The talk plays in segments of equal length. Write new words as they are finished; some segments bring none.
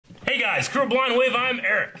Hey guys, Crew Blind Wave, I'm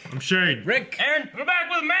Eric. I'm Shane. Rick. Aaron, we're back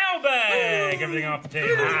with Mailbag. Everything off the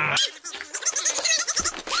table.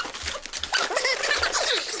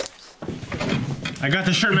 I got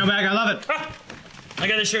the shirt Mailbag, I love it. I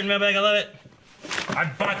got this shirt in Mailbag, I love it. I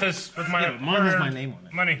bought this with my mine has my name on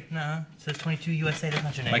it. money. No, it says 22 USA, that's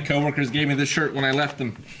not your name. My coworkers gave me this shirt when I left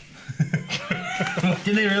them.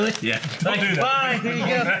 Did they really? Yeah. Don't do that. Bye, here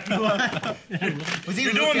you go. Was he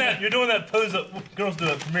You're doing that. You're doing that pose that girls do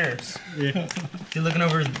at premieres. Yeah. You're looking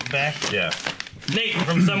over his back. Yeah. Nate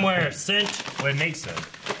from somewhere sent. What Nate said.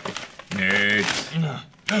 Nate.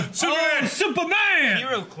 Superman! Superman!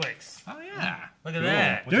 Hero clicks. Oh yeah. Look at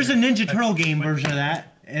that. There's a Ninja Turtle game version of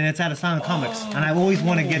that, and it's out of Silent Comics, and I always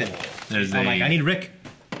want to get it. There's I'm like, I need Rick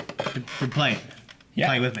to play. Yeah.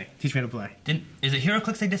 Play with me. Teach me to play. Is it Hero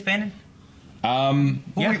Clicks they disbanded? Yeah.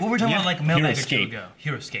 What were we talking about like a Mailbag or two Hero ago?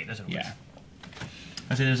 Hero Skate, that's what it was. Yeah.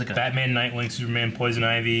 I said there's like a... Batman, Nightwing, Superman, Poison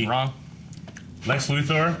Ivy, Wrong. Lex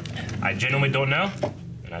Luthor. I genuinely don't know,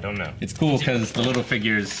 and I don't know. It's cool because the little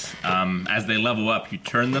figures, as they level up, you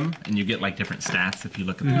turn them and you get like different stats if you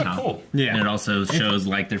look at the top. Cool. Yeah. And it also shows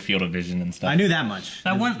like their field of vision and stuff. I knew that much.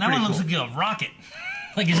 That one Pretty looks cool. like a rocket.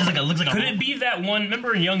 Like it's just like a looks like a... Could it be that one?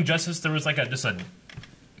 Remember in Young Justice there was like just a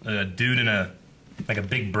dude in a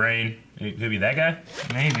big brain. It could be that guy.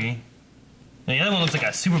 Maybe. The other one looks like a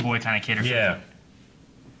Superboy kind of kid or something. Yeah.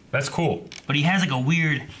 That's cool. But he has like a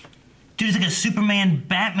weird... Dude, it's like a Superman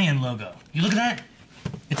Batman logo. You look at that?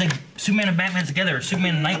 It's like Superman and Batman together, or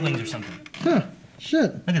Superman and Nightwings or something. Huh.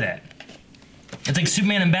 Shit. Look at that. It's like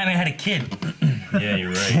Superman and Batman had a kid. Yeah,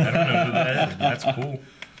 you're right. I don't know who that is, but that's cool.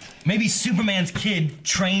 Maybe Superman's kid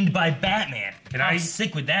trained by Batman. How I-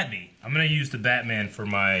 sick would that be? I'm gonna use the Batman for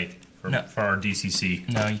our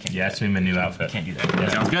DCC. No, you can't. Yeah, that's gonna be my new outfit. Can't do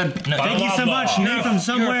that. Sounds good. No, Thank you so much, Blah, blah. Nate from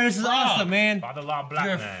somewhere. You're a This is frog. awesome, man. Father Law Black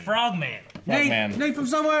You're a Man. frogman. Man. Nate from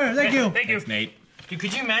somewhere. Thank you. Thank you. Thanks, Nate. Dude,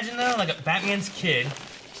 could you imagine though, like a Batman's kid,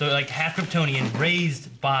 so like half Kryptonian,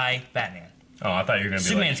 raised by Batman. Oh, I thought you were gonna be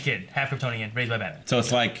Superman's kid, half Kryptonian, raised by Batman. So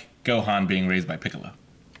it's like Gohan being raised by Piccolo.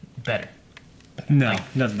 Better. No,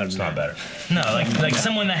 nothing better. It's not better. No, like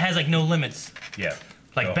someone that has like no limits. Yeah.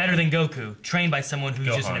 Like Go. better than Goku, trained by someone who's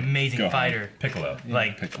just an Gohan. amazing Gohan. fighter. Piccolo.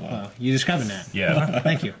 Like, Piccolo. You describing that? Yeah.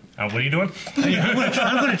 Thank you. What are you doing?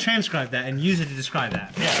 I'm going to transcribe that and use it to describe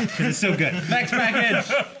that. Yeah, because it's so good. Next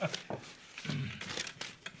package.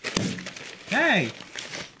 Hey,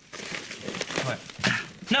 what?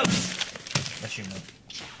 No! That's your note.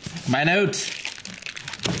 My note.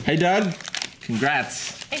 Hey, Doug.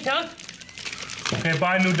 Congrats. Hey, Doug! Okay,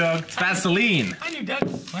 bye, new Doug. It's Vaseline. Hi, new Doug.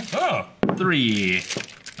 What? Oh. 3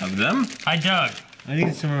 of them. Hi, Doug. I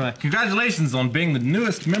need some of my. Congratulations on being the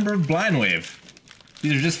newest member of Blind Wave.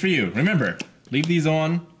 These are just for you. Remember, leave these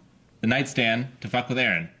on the nightstand to fuck with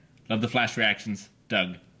Aaron. Love the flash reactions.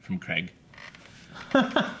 Doug from Craig.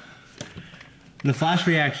 The flash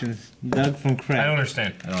reactions. Doug from Craig. I don't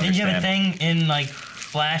understand. I don't Didn't you have a understand. thing in, like,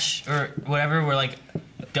 Flash or whatever where, like,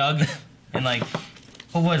 Doug and, like,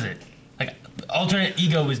 what was it? Like, alternate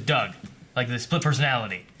ego was Doug. Like, the split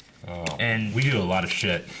personality. Oh, And- we do a lot of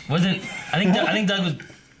shit. Wasn't, I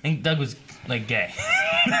think Doug was, like, gay.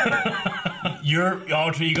 Your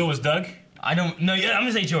alter ego was Doug? I don't, no, yeah, I'm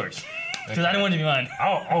gonna say yours. Because I don't want it to be mine.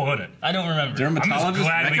 I'll own it. I don't remember. Dermatologist I'm just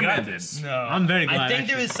glad we got recommended. this. No. I'm very glad, I think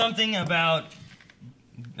there actually. was something about,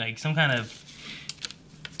 like, some kind of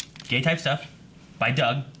gay type stuff by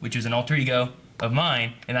Doug, which was an alter ego of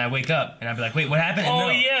mine, and I wake up and I'd be like, wait, what happened? And Oh,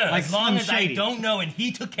 yeah. Like as long Slim as I Shady. don't know and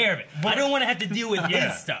he took care of it. I don't want to have to deal with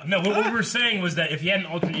his stuff. No, what we were saying was that if you had an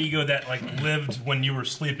alter ego that like lived when you were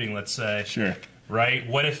sleeping, let's say, Sure. right?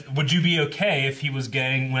 Would you be okay if he was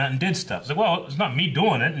gay and went out and did stuff? It's like, well, it's not me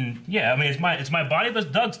doing it, and yeah, I mean, it's my body, but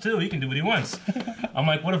it's Doug's too. He can do what he wants. I'm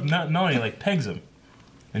like, what if Melanie like pegs him?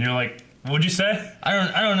 And you're like, what'd you say?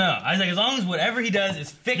 I don't know. I was like, as long as whatever he does is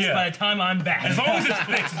fixed Yeah. by the time I'm back. As long as it's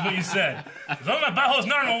fixed, is what you said. As long as my butthole's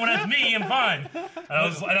normal when it's me, I'm fine. And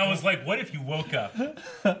I was like, what if you woke up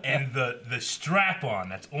and the strap-on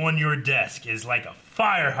that's on your desk is like a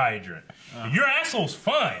fire hydrant? Your asshole's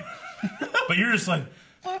fine, but you're just like.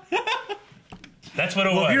 That's what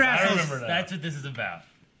it was. your I asshole's- remember that. That's what this is about.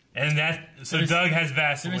 And so There's- Doug has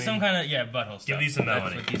Vaseline. There was some kind of, butthole stuff. Give these to That's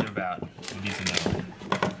Melanie. what these are about. Give these to Melanie.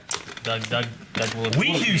 Doug will...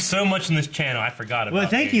 We do so much in this channel. I forgot about. Well,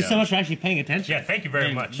 thank me, you so Doug. much for actually paying attention. Yeah, thank you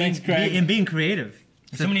very much. Thanks, Craig. And being creative.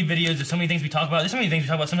 There's so many videos, there's so many things we talk about. There's so many things we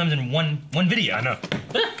talk about sometimes in one video. I know.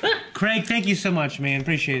 Craig, thank you so much, man.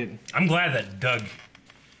 Appreciate it. I'm glad that Doug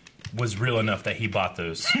was real enough that he bought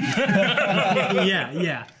those.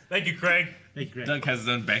 Yeah. Thank you, Craig. Thank you, Craig. Doug has his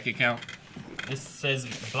own bank account. This says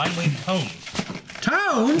Blind Wave Tone.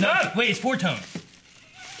 Tone? No, wait, it's 4 tone.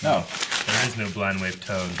 Oh. There is no blind wave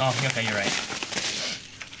tone. Oh, okay, you're right.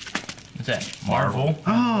 What's that? Marvel.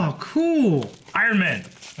 Oh, cool. Iron Man.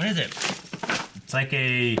 What is it? It's like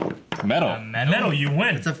a Metal. metal. You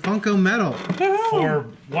win It's a Funko Metal. for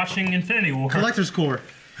watching Infinity War. Collector's Core.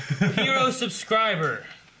 Hero subscriber.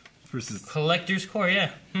 Versus. Collector's core,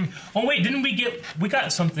 yeah. Oh wait, didn't we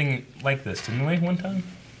got something like this, didn't we, one time?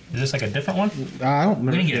 Is this like a different one? I don't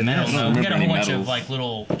remember. We didn't get a medal, I don't no. We got a remember whole any bunch of medals. like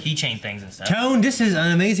little keychain things and stuff. Tone, this is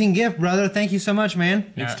an amazing gift, brother. Thank you so much,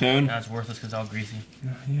 man. Thanks, Tone. Now it's worthless because it's all greasy.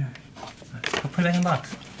 Yeah. Go put it back in the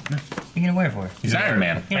box. You can wear it for it. He's Iron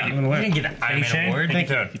Man. Yeah, I'm gonna wear you it. didn't get the Iron Man Shane? award. Thank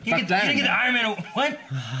you. You didn't get the Iron Man award. What?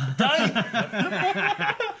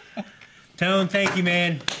 Done? Tone, thank you,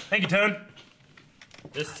 man. Thank you, Tone.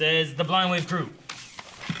 This says the Blind Wave crew.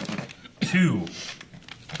 To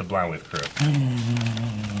the Blind Wave crew.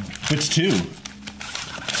 Which two? Not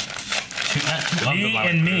two of the Me Blind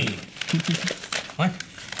and Wave me. crew. What?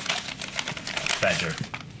 Badger.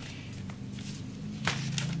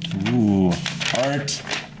 Ooh. Art.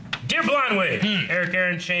 Dear Blind Wave, Eric,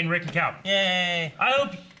 Aaron, Shane, Rick, and Cal. Yay.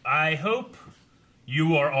 I hope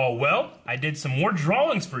you are all well. I did some more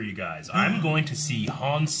drawings for you guys. I'm going to see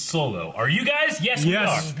Han Solo. Are you guys? Yes,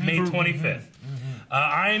 Yes. we are. May 25th.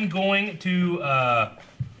 I'm going to a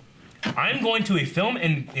film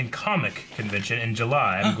and comic convention in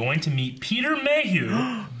July. I'm going to meet Peter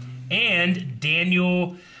Mayhew and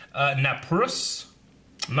Daniel Napurus.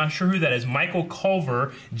 I'm not sure who that is. Michael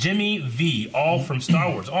Culver, Jimmy V, all from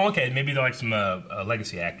Star Wars. Oh, okay, maybe they're like some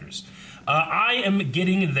legacy actors. I am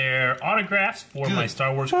getting their autographs for my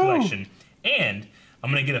Star Wars collection, and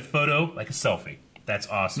I'm going to get a photo, like a selfie. That's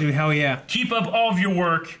awesome. Dude, hell yeah. Keep up all of your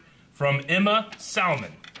work, from Emma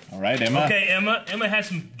Salmon. All right, Emma. Okay, Emma. Emma has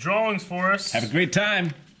some drawings for us. Have a great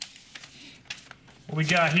time. What we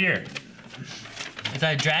got here? Is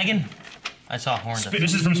that a dragon? I saw horns.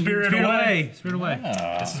 This is from Spirited Away. Spirit away.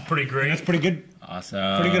 This is pretty great. That's pretty good.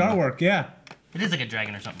 Awesome. Pretty good artwork. Yeah. It is like a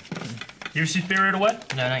dragon or something. You ever see Spirited Away?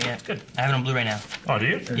 No, not yet. Good. I have it on Blu-ray now. Oh, do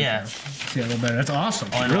you? Yeah. See a little better. That's awesome.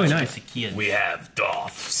 All I know Really is nice. it's a Kia. We have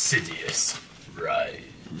Darth Sidious. Right.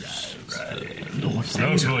 That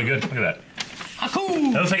looks really good. Look at that. Ah, cool.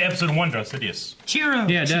 That looks like episode 1 Darth Sidious. Cheero.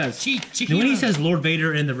 Yeah, it does. When he says Lord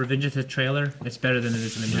Vader in the Revenge of the trailer, it's better than it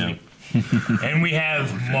is in the movie. And we have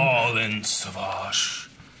Marlon Savage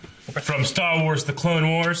from Star Wars The Clone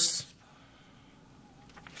Wars.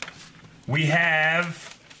 We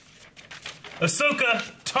have Ahsoka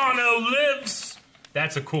Tano Lives.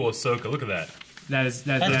 That's a cool Ahsoka. Look at that. That's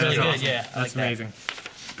really awesome. good, yeah. I That's like that. amazing.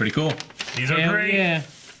 Pretty cool. These are Hell great. yeah.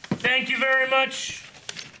 Thank you very much.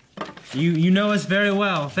 You know us very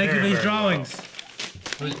well. Thank you for Very, these very well. drawings.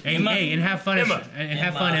 And, Emma? hey, and have fun. Emma. And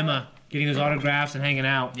have fun, Emma. Getting those autographs and hanging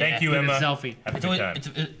out. Thank you, Getting Emma. a selfie. Have a It's good always,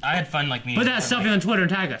 time. I had fun like meeting Put that different, selfie on Twitter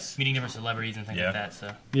and tag us. meeting different celebrities and things Yeah. like that.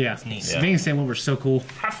 So Yeah. it's neat. Yeah. Being Sam Wilbur's so cool.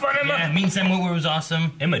 Have fun, Emma. Yeah, meeting Sam Witwer was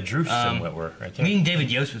awesome. Emma Drew Whitwer, right there. Meeting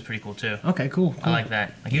David Yost was pretty cool too. Okay, cool. I like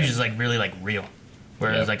that. Like he was just like really like real.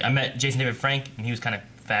 Whereas like I met Jason David Frank and he was kind of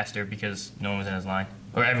faster because no one was in his line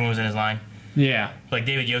or everyone was in his line. Yeah. But, like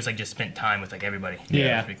David Yost like just spent time with like everybody. Yeah.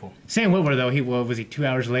 It was pretty cool. Sam Witwer though, was he 2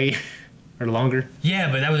 hours late or longer?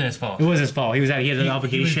 Yeah, but that wasn't his fault. It was his fault. He had an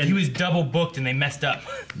obligation. He was double booked and they messed up.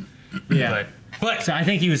 yeah. But So I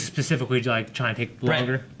think he was specifically like trying to take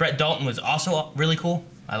longer. Brett Dalton was also really cool.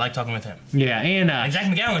 I like talking with him. Yeah, and And Zach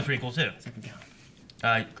McGowan was pretty cool too.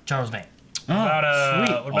 Charles Vane. oh, sweet.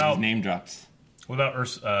 What All about these name drops.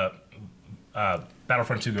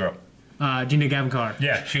 Battlefront 2 girl? Gina Gavankar.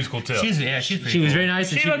 Yeah, she was cool too. She's pretty She cool. was very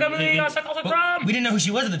nice. And She she, was coming and- We didn't know who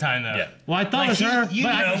she was at the time though. Yeah. well, I thought Like, it was her. you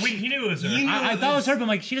but know, I, he knew it was her. You knew I it thought it was was- her, but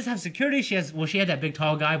like she doesn't have security. She had that big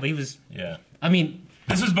tall guy, but he was. Yeah. I mean,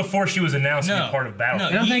 This was before she was announced to No. be part of No,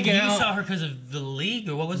 Battlefront. I'm you, thinking you out- saw her because of the league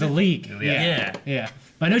or what was the it? league. Yeah. Yeah. Yeah.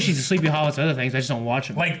 But I know she's a Sleepy Hollow with other things. I just don't watch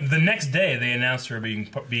them. Like the next day, they announced her being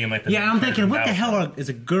like the yeah, main I'm character thinking, in what the hell Battlefront. is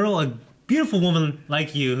a girl, a beautiful woman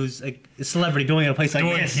like you, who's like a celebrity doing it in a place like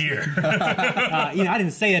doing this? here? I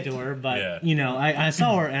didn't say that to her, but Yeah. I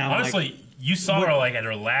saw her and I'm Honestly, like, you saw her like at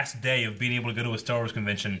her last day of being able to go to a Star Wars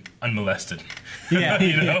convention unmolested. yeah,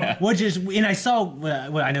 You know? Which is, and I saw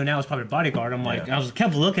what I know now is probably a bodyguard. I'm like, Yeah. I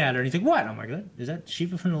kept looking at her, and he's like, "What?" I'm like, "Is that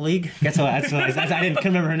Shiva from the league?" That's what I couldn't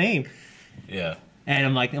remember her name. Yeah. And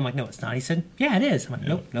I'm like, no, it's not. He said, yeah, it is. I'm like,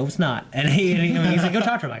 nope, no, it's not. And he's like, go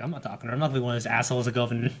talk to her. I'm like, I'm not talking to her. I'm not gonna be one of those assholes that go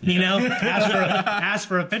up and ask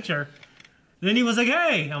for a picture. Then he was like,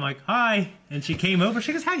 hey. I'm like, hi. And she came over.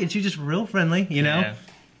 She goes, hi. And she's just real friendly, you know. Yeah.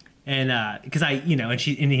 And because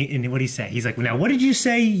and what did he say? He's like, now what did you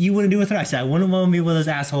say you want to do with her? I said, I wouldn't want to be one of those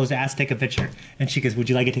assholes to ask to take a picture. And she goes, would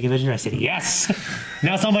you like to take a picture? I said, yes.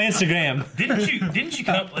 Now it's on my Instagram. Didn't you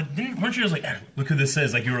come up? Weren't you just like, look who this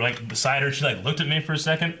is? Like you were like beside her. She like looked at me for a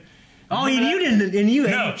second. Oh, and you didn't. And you.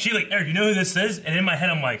 No, she like, Eric, you know who this is? And in my head,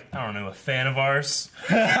 I'm like, I don't know, a fan of ours.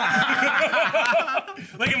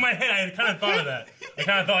 Like in my head, I kind of thought of that. I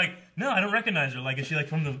kind of thought like, no, I don't recognize her. Like, is she like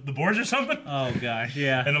from the boards or something? Oh gosh,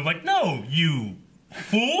 yeah. And I'm like, no, you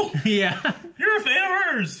fool. Yeah. You're a fan of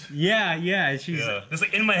hers. Yeah. She's. Yeah. It's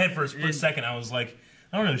like in my head for a split second, I was like,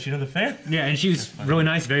 I don't know, is she another fan? Yeah, and she was really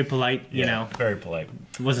nice, very polite. You know, very polite.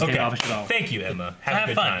 Wasn't standoffish at all. Thank you, Emma. Have a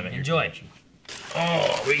good fun. time. Enjoy.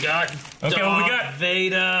 Oh, we got Darth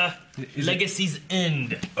Vader. Legacy's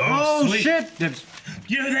End. Oh sweet. shit!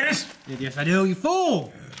 You know who that is? Yes, I do. You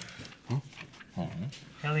fool!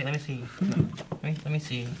 Let me see. Let me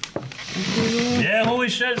see. Yeah, holy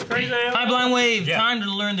shit, it's crazy. Hi, Blind Wave. Yeah. Time to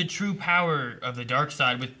learn the true power of the dark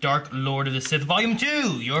side with Dark Lord of the Sith, Volume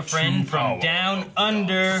 2. Your friend from down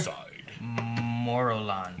under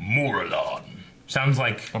Morolan. Moralon. Sounds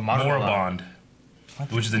like Or Moralon. Morabond,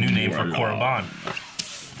 which is the new name for Korriban.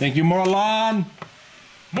 Thank you, Moralon.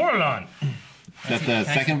 Moralon. Is that the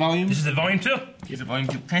second volume? This is the volume 2. Is it Volume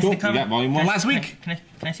 2? Can I see Cool. the cover? We got volume 1 last week. Can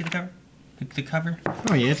I see the cover? The cover?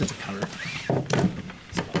 Oh yes, it's a cover.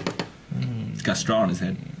 He's got straw on his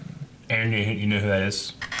head. Aaron, you know who that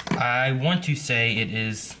is? I want to say it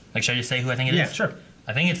is. Like, should I just say who I think it is? Yeah, sure.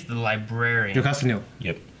 I think it's the librarian. Jocasta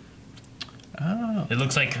Yep. It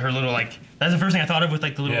looks like her little, like. That's the first thing I thought of with,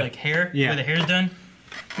 like, the little, Yeah. like, hair. Yeah. Where the hair's done.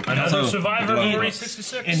 Another Also, survivor of the Ori books.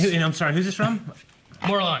 66. And I'm sorry, who's this from?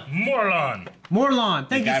 Morlon. Moralon. Morlon. Thank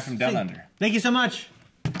The you. guy from Down Under. Thank you so much.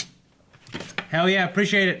 Hell yeah,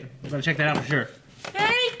 appreciate it. I'm gonna check that out for sure.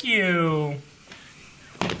 Thank you.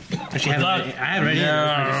 Actually, I haven't read it.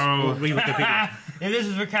 No. Read Wikipedia. If this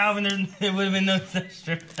was for Calvin, there would have been no such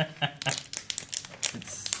strip.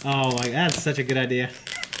 Oh my, that's such a good idea.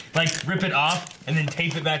 Like, rip it off and then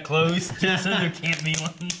tape it back closed just so there can't be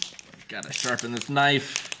one. Gotta sharpen this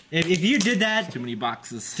knife. If you did that Too many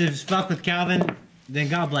boxes. to fuck with Calvin, then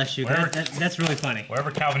God bless you. Wherever- That's really funny.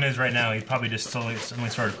 Wherever Calvin is right now, he probably just suddenly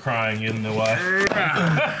started crying. You don't know why.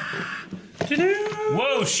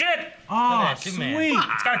 Whoa, shit! Oh, that, Superman. sweet.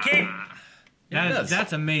 It's got a cape.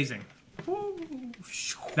 That's amazing.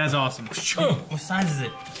 That's awesome. What size is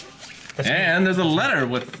it? And there's a letter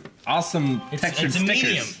with awesome textured It's a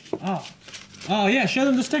stickers. medium. Oh yeah, show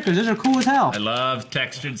them the stickers. Those are cool as hell. I love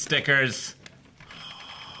textured stickers.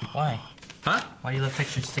 Why? Huh? Why do you love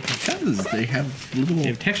textured stickers? Because they have little... They You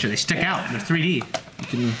have texture. They stick out. They're 3D.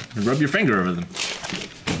 can rub your finger over them.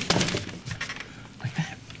 Like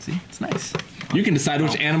that. See? It's nice. You can decide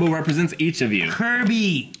which animal represents each of you.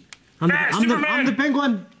 Kirby. I'm Superman. the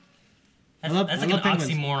penguin. That's, love- that's I like love an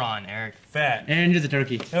penguins. oxymoron, Eric. Fat. And you're the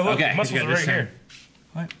turkey. Hey, look, Okay, the muscles you are got right this here.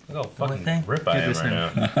 What? Look how fucking thing? rip I Get am this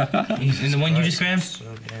right thing. now. And the one you just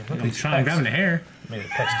grabbed? He's trying grabbing the hair. Made a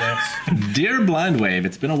pecs dance. Dear Blind Wave,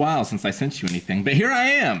 it's been a while since I sent you anything, but here I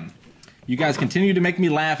am. You guys continue to make me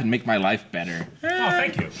laugh and make my life better. Oh,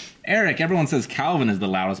 thank you. Eric, everyone says Calvin is the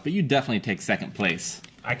loudest, but you definitely take second place.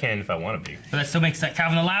 I can if I want to be. But that still makes that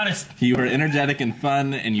Calvin the loudest. You are energetic and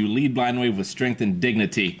fun, and you lead Blind Wave with strength and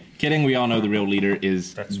dignity. Kidding, we all know the real leader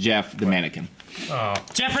is Jeff the mannequin. Oh,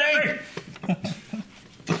 Jeffrey!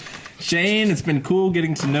 Shane, it's been cool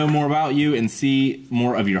getting to know more about you and see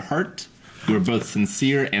more of your heart. You are both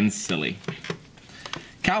sincere and silly.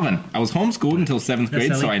 Calvin, I was homeschooled until 7th grade,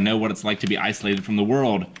 silly. so I know what it's like to be isolated from the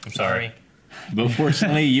world. I'm sorry. But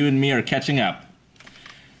fortunately, you and me are catching up.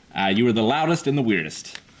 You are the loudest and the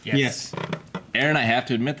weirdest. Yes. Aaron, I have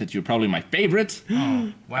to admit that you're probably my favorite.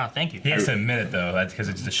 Wow, thank you. He has to admit it though. That's because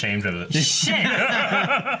it's ashamed of it. Shit!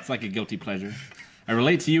 It's like a guilty pleasure. I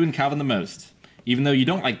relate to you and Calvin the most. Even though you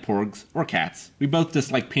don't like porgs or cats, we both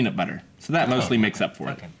dislike peanut butter, so that mostly makes up for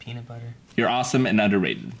it. Fucking peanut butter. You're awesome and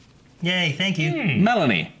underrated. Yay, thank you.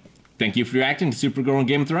 Melanie, thank you for reacting to Supergirl and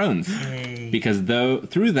Game of Thrones. Yay. Because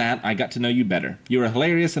through that, I got to know you better. You are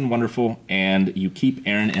hilarious and wonderful, and you keep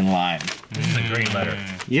Aaron in line. This is a great letter.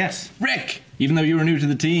 Yes. Rick, even though you were new to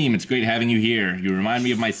the team, it's great having you here. You remind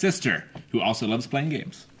me of my sister, who also loves playing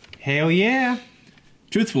games. Hell yeah.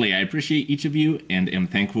 Truthfully, I appreciate each of you and am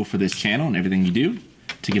thankful for this channel and everything you do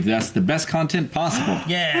to give us the best content possible.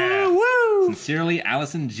 Yeah. Woo! Sincerely,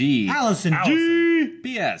 Allison G. Allison G.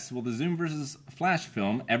 P.S. Will the Zoom versus Flash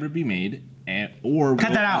film ever be made, or Cut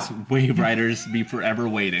will that out. us Wave Riders be forever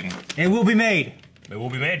waiting? It will be made. It will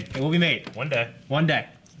be made It will be made. one day. One day.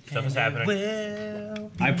 Stuff is happening.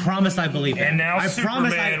 Well, I promise I believe it. And now I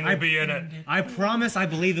promise Superman will be in it. I promise I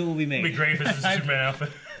believe it will be It'd be made. great if it's a Superman outfit.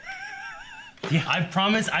 Yeah. I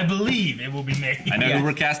promise, I believe it will be made. I know Yeah. who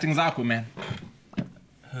we're casting as Aquaman.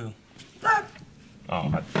 Who? Oh,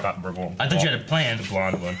 I thought we're going. I thought you had a plan. the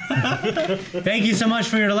blonde one. Thank you so much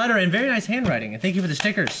for your letter and very nice handwriting. And thank you for the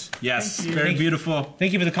stickers. Yes, you. very Thank you. beautiful.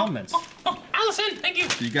 Thank you for the compliments. Oh, Allison, thank you.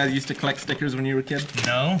 You guys used to collect stickers when you were a kid?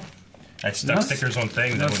 No. I stuck No, stickers on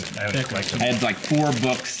things. I don't like I them. had like 4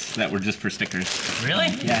 books that were just for stickers. Really?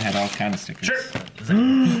 Yeah, I had all kind of stickers. Sure. Is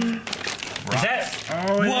that?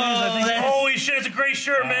 Whoa, that's, Holy shit! It's a great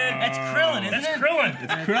shirt, man. that's Krillin, isn't That's it?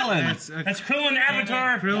 Krillin. Krillin. That's Krillin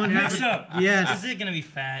Avatar. Krillin Mix up. Yes. Is it gonna be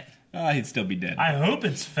fat? Oh, he'd still be dead. I hope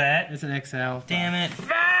it's fat. It's an XL. Damn it.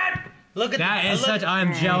 Fat. Look at That is look, such.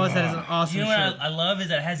 I'm jealous. That is an awesome You know what shirt. I love is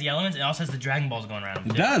that it has the elements and it also has the Dragon Balls going around.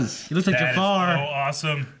 It does. He looks like That is so Jafar.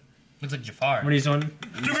 awesome. Looks like Jafar. What are you doing? To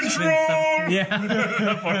control. Yeah.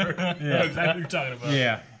 I know exactly what you're talking about.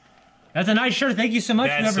 Yeah. That's a nice shirt. Thank you so much.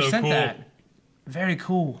 That's Whoever so sent cool. that. Very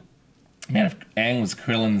cool. Man, if Aang was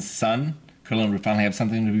Krillin's son, Krillin would finally have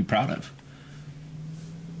something to be proud of.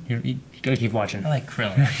 You gotta keep watching. I like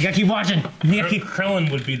Krillin. You gotta keep watching. You gotta keep.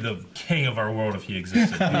 Krillin would be the king of our world if he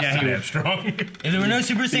existed. Yeah, he Damn would. strong. If there were no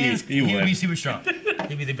Super Saiyans, He he would would. be super strong.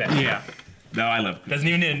 He'd be the best. Yeah. No, I love Krillin. Doesn't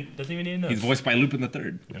even need to know. He's voiced by Lupin the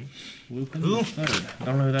Third. Lupin Who? the Third. I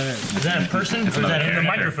don't know who that is. Is that a person? Or is that And the a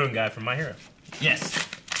microphone guy from My Hero. Yes.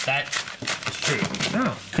 That is true.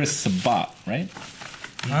 No. Chris Sabat, right?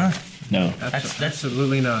 Huh? No. That's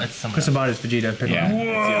Absolutely not. That's someone Chris Sabat is Vegeta. Pick Yeah. one.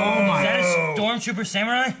 Oh my! Is that a Stormtrooper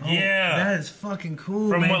Samurai? Yeah. That is fucking cool,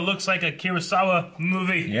 From man. what looks like a Kurosawa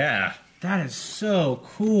movie. Yeah. That is so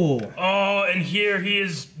cool. Oh, and here he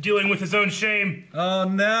is dealing with his own shame. Oh,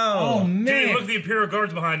 no. Oh Dude, man, look at the Imperial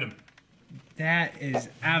Guards behind him. that is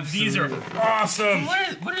These absolutely. are awesome.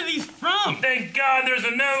 What are these from? Thank God there's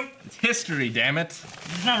a note. It's history, damn it.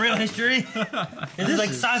 It's not real history. This is like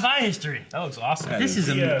sci-fi history. That looks awesome. This is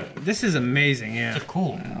this is amazing. Yeah. It's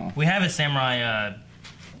cool. We have a samurai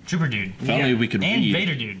trooper dude. If only we could And read.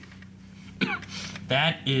 Vader dude.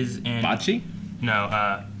 That is in Bachi? no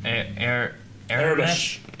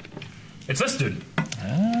Arabish. It's this dude.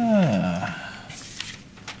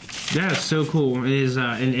 That is so cool. It is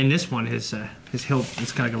in this one his hilt.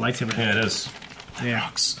 It's kind of like a lightsaber. Yeah, it is. Yeah.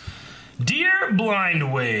 Dear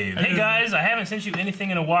Blind Wave, hey guys, I haven't sent you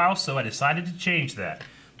anything in a while, so I decided to change that.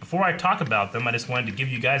 Before I talk about them, I just wanted to give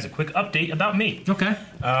you guys a quick update about me. Okay.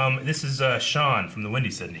 This is Sean from the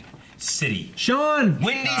Windy City. Sean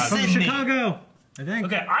Windy from Sydney. Chicago. I think.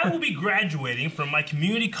 Okay, I will be graduating from my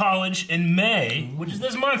community college in May, which is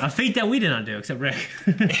this month, A feat that we did not do, except Rick.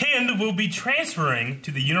 and will be transferring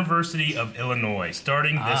to the University of Illinois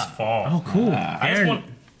starting this fall. Oh, cool. I just Aaron, want.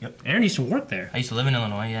 Aaron used to work there. I used to live in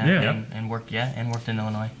Illinois, Yeah. and worked in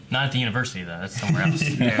Illinois. Not at the university though. That's somewhere else.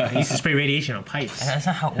 Yeah, he used to spray radiation on pipes. That's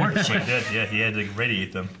not how it works. He did, yeah, he had to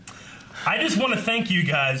radiate them. I just want to thank you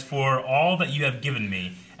guys for all that you have given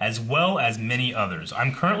me, as well as many others.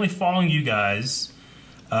 I'm currently following you guys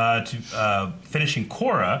to finishing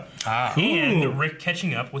Korra and Rick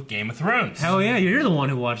catching up with Game of Thrones, Hell yeah, you're the one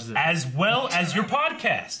who watches it. as well as your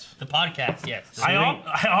podcast. The podcast, yes. I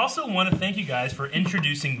also want to thank you guys for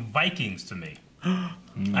introducing Vikings to me. I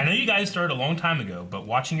know you guys started a long time ago, but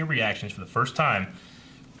watching your reactions for the first time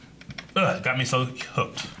got me so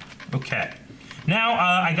hooked. Okay. Now,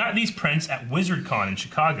 I got these prints at WizardCon in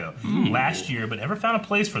Chicago last year, but never found a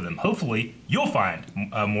place for them. Hopefully, you'll find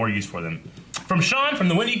more use for them. From Sean from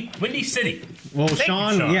the Windy City. Well, Thank you,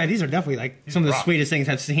 Sean, yeah, these are definitely like some of the rock. sweetest things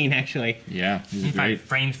I've seen, actually. Yeah, these You are find great.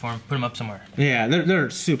 frames for him. Put them up somewhere. Yeah, they're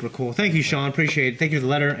super cool. Thank you, Sean. Appreciate it. Thank you for the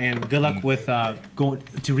letter, and good luck with going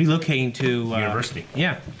to relocating to University.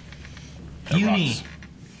 Yeah, Uni. rocks.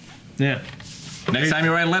 yeah, Next time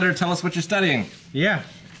you write a letter, tell us what you're studying. yeah.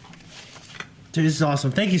 Dude, this is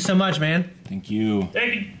awesome. Thank you so much, man. Thank you.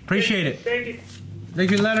 Thank you. Appreciate it. Thank you. Thank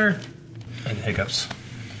you, letter. And hiccups.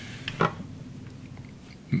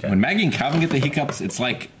 When Maggie and Calvin get the hiccups, it's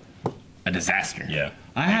like a disaster. Yeah.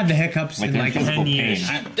 I had the hiccups Like in like physical 10 years.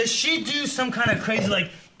 pain. Does she do some kind of crazy like?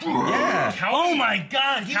 Yeah. Oh my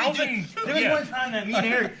God! He was Calvin- doing- There was yeah. one time that me and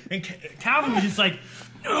Eric and Calvin was just like,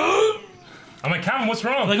 I'm like, Calvin, what's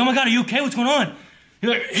wrong? oh my God, are you okay? What's going on?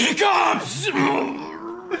 You're like hiccups. I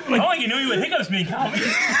don't think you knew you had hiccups, me and Calvin.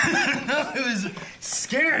 It was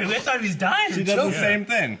scary. I thought he was dying. She or does the choking. same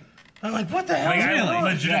thing. I'm like, what the hell?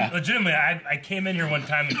 Like, Yeah. legitimately, I came in here one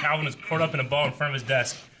time and Calvin was curled up in a ball in front of his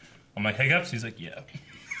desk. I'm like, hiccups? He's like, yeah.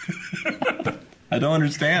 I don't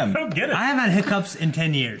understand. I don't get it. I have had hiccups in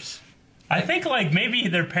 10 years. I think, like, maybe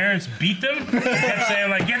their parents beat them and kept saying,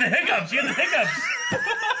 like, get the hiccups, get the hiccups.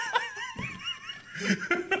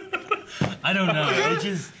 I don't know.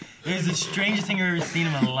 It was the strangest thing I've ever seen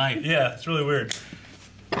in my life. Yeah, it's really weird.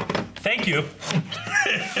 Thank you.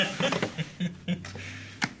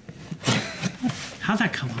 How'd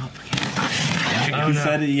that come up? You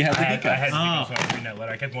said you had the I hiccups. had to so I was reading that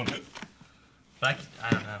letter. I kept going. But I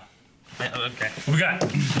don't know. Okay. What we got?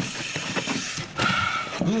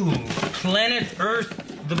 Ooh, Planet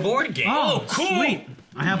Earth, the board game. Oh, cool! Sweet.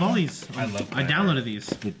 I have all these. I love I downloaded these.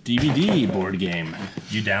 The DVD board game.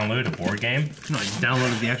 You downloaded a board game? No, I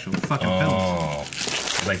downloaded the actual fucking films. Oh.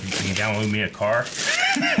 Like, you can download me a car?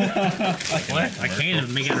 What? I can't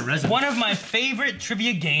even make it a resume. One of my favorite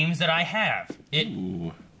trivia games that I have. It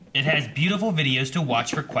has beautiful videos to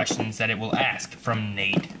watch for questions that it will ask from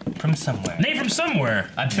Nate from somewhere. Nate from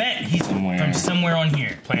somewhere. I bet he's Somewhere. from somewhere on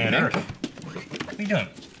here. Planet Earth. What are you doing?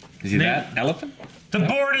 Is he that elephant? The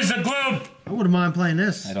board is a globe. I wouldn't mind playing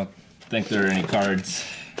this. I don't think there are any cards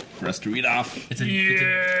for us to read off. It's a,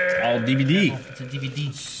 Yeah. All DVD. it's a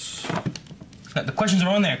DVD. The questions are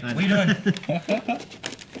on there. What are you doing?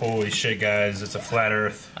 Holy shit, guys. It's a flat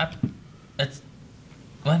Earth. That's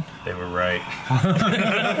what? They were right.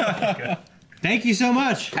 Thank you so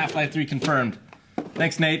much. Half-Life 3 confirmed.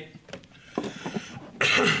 Thanks, Nate.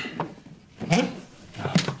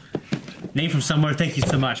 Nate from somewhere, thank you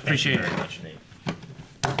so much. Appreciate it. Very much, Nate.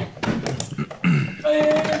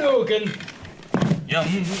 Yum.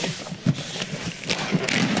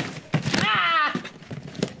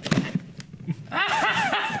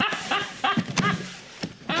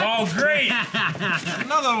 Oh, great.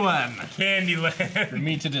 Another one. Candyland. For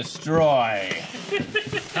me to destroy.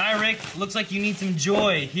 Hi, Rick. Looks like you need some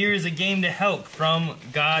joy. Here's a game to help from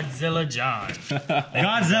Godzilla John.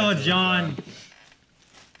 Godzilla John,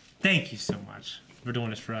 thank you so much for doing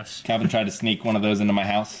this for us. Calvin tried to sneak one of those into my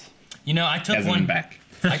house. You know, I took Hasn't one been back.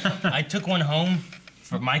 I took one home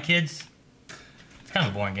for my kids. It's kind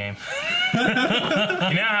of a boring game. You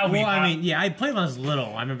know how we Well, I hide, mean, yeah, I played when I was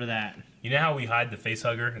little. I remember that. you know how we hide the face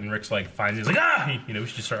hugger and Rick's like finds it. He's like, ah! You know, we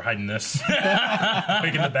should just start hiding this.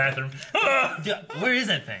 Like in the bathroom. Ah! Yeah, where is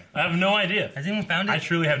that thing? I have no idea. Has anyone found it? I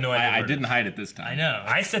truly have no idea. I where it didn't is. hide it this time. I know.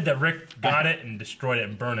 I said that Rick got it and destroyed it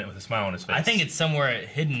and burned it with a smile on his face. I think it's somewhere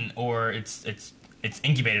hidden, or it's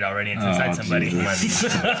incubated already. It's inside somebody. Jesus. Might be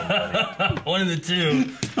somebody. One of the two.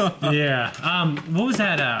 Yeah. What was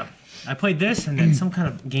that? I played this and then some kind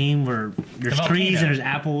of game where there's The trees volcano. and there's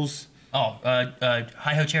apples. Oh,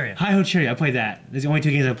 Hi-Ho Chariot. Hi-Ho Cherry, I played that. There's the only two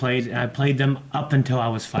games I played, and I played them up until I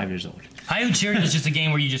was 5 years old. Hi-Ho Chariot is just a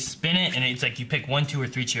game where you just spin it, and it's like you pick 1, 2, or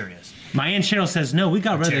 3 Cheerios. My Aunt Cheryl says, no, we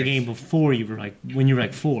got rid of the Cherries. game before you were like, when you were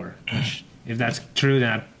like 4. Which, if that's true, then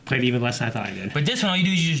I played even less than I thought I did. But this one, all you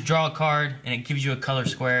do is you just draw a card, and it gives you a color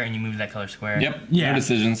square, and you move that color square. Yep. Yeah. No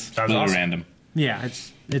decisions. Sounds Really awesome. random. Yeah,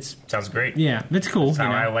 it's Sounds great. yeah, it's cool. That's how you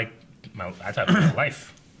know? I like I thought my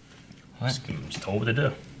life. What? Just told what to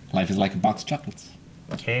do. Life is like a box of chocolates.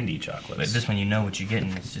 Candy But chocolates. this one, you know what you're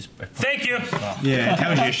getting. It's just. Thank you. Yeah, it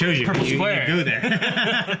tells you, it shows you. Purple you square. go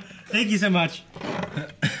there. Thank you so much.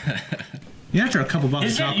 Yeah, after a couple bucks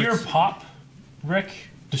of Isn't your chocolates. pop, Rick,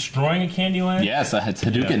 destroying a Candyland? Yes, it's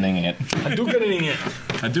Hadoukening it.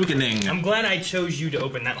 Hadoukening. I'm glad I chose you to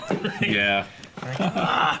open that one. Yeah.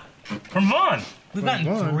 From Vaughn. We've gotten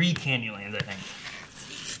Vaughn. 3 Candylands, I think.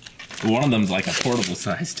 One of them's like a portable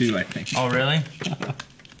size too, I think. Oh, really?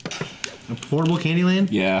 A portable Candyland?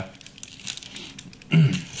 Yeah.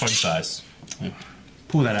 Fun size.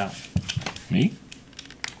 Pull that out. Me?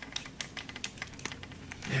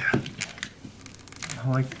 I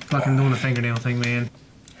like fucking doing the fingernail thing, man.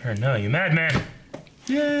 Here, no, you madman.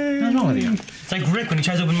 What's wrong with you? It's like Rick when he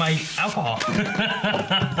tries to open my alcohol.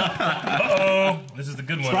 Uh-oh. This is the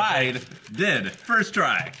good one. Tried. Did. First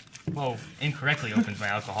try. Well, incorrectly opens my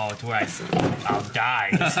alcohol to where I'll die.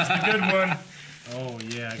 This is the good one. Oh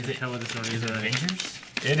yeah, I can it- tell what this one Is is it already. Avengers?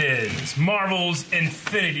 It is Marvel's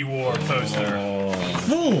Infinity War poster.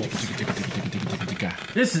 Fool!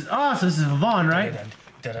 This is awesome. This is Vaughn, right?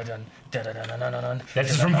 Dun-dun-dun, dun-dun-dun-dun-dun-dun.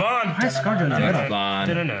 This is from Vaughn. Why is Scar doing that?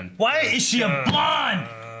 Dun-dun-dun. Why is she a blonde?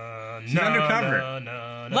 She's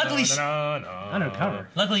undercover. Luckily she- Undercover.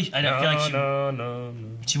 Luckily, I don't feel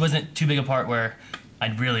like she wasn't too big a part where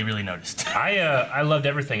I'd really noticed. I loved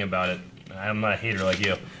everything about it. I'm not a hater like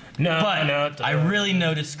you. No, But no. I really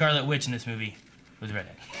noticed Scarlet Witch in this movie was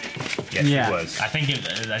redhead. Yes, Yeah. she was. I think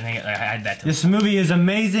I had that. This movie is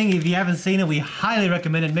amazing. If you haven't seen it, we highly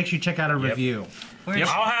recommend it. Make sure you check out our review. Yep,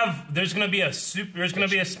 I'll have. There's gonna be a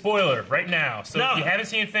spoiler right now. So No. if you haven't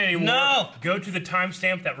seen Infinity War, No. go to the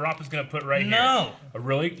timestamp that Rob is gonna put right here. No.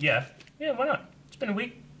 Really? Yeah. Yeah. Why not? It's been a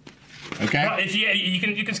week. Okay. Well, if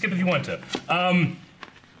you can skip if you want to.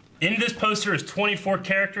 In this poster is 24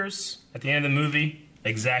 characters. At the end of the movie,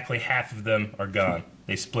 exactly half of them are gone.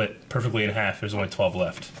 They split perfectly in half. There's only 12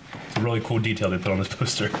 left. It's a really cool detail they put on this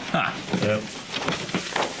poster. Ha! Yep.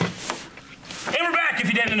 And we're back if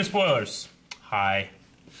you didn't know spoilers. Hi.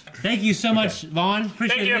 Thank you so much, Vaughn.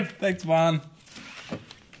 Appreciate Thank you. it. Thanks, Vaughn.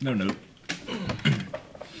 No note.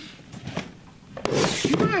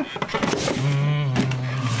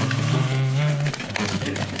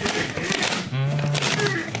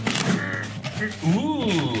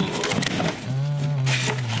 Ooh.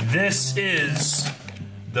 This is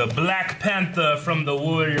the Black Panther from the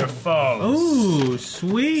Warrior Falls. Ooh,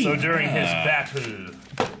 sweet. So during his battle,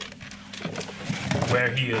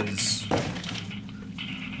 where he is.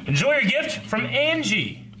 Enjoy your gift from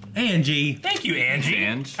Angie. Angie. Thank you, Angie.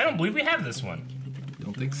 Ange? I don't believe we have this one.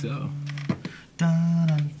 Don't think so.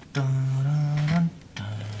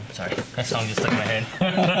 Sorry, that song just stuck in my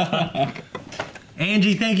head.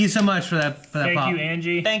 Angie, thank you so much for that Thank pop. you,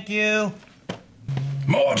 Angie. Thank you.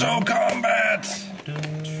 Mortal Kombat!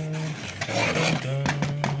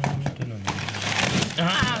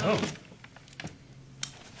 Oh.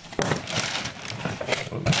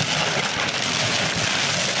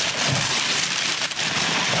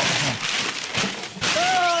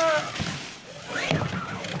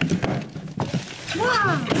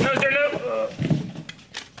 No, there no.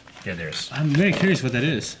 Yeah, there's. I'm very curious what that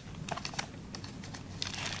is.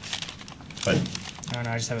 But I don't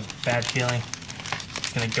know, I just have a bad feeling.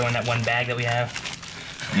 It's gonna go in that one bag that we have.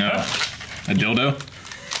 No. A dildo?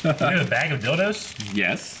 we have a bag of dildos.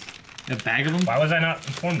 Yes. A bag of them? Why was I not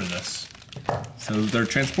informed of this? So they're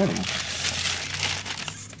transportable.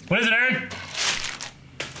 What is it, Aaron?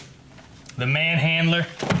 The man handler.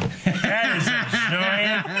 That is a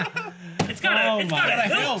giant. It's got a. Oh It's my got a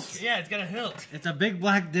God. hilt. Yeah, it's got a hilt. It's a big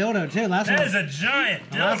black dildo too. Last That one. is a giant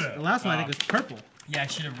the dildo. last one I think was purple. Yeah, I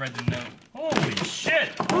should have read the note. Holy shit!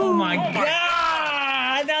 Oh my Oh my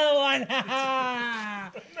god! Another one!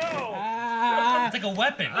 No! It's like a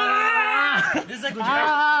weapon. This is like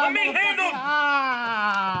I'm being handled.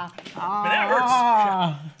 Man, that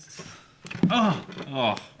hurts. Oh,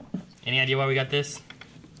 Oh. Any idea why we got this?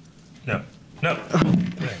 No, no,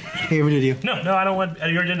 here, what did you? no, no! I don't want.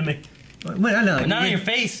 You're into me. Wait, I know. Not on your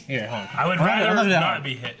face. Here, hold on. I would All right, rather I'll look it not up.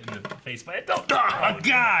 be hit in the face by it. Don't. Oh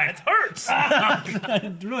God, it hurts.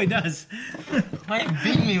 It really does. Why you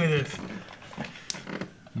beating me with this?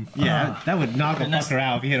 Yeah, that would knock a fucker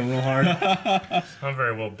out if you hit him real hard. I'm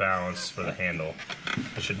very well balanced for the handle.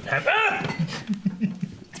 I should have.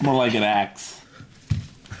 It's more like an axe.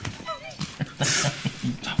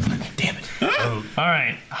 Damn it! Oh, All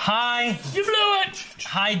right. Hi. you blew it.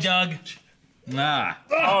 Hi, Doug. Nah.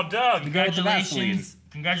 Oh, Doug. Congratulations.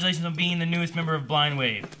 Congratulations on being the newest member of Blind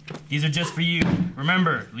Wave. These are just for you.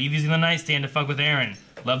 Remember, leave these in the nightstand to fuck with Aaron.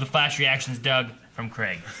 Love the flash reactions, Doug. From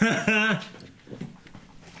Craig. Should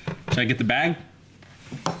I get the bag?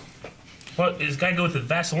 Well, this guy go with the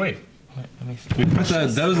Vaseline. We put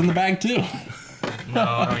those in the bag too. No,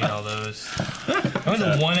 I don't need all those. That was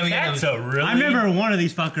the one that we got. That's a really. I remember one of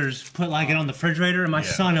these fuckers put like it on the refrigerator, and my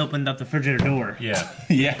son opened up the refrigerator door. Yeah.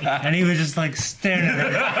 Yeah. And he was just like staring at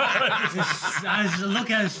it. I was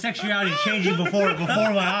looking at his sexuality changing before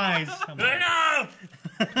my eyes. I'm like,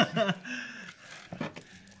 No.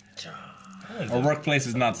 Our workplace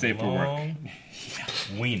is not safe for work. Long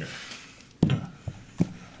wiener.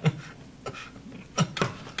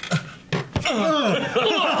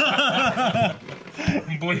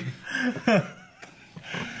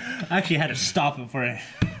 I actually had to stop him for it.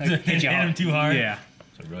 Hit him too hard. Yeah.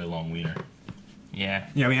 It's a really long wiener. Yeah.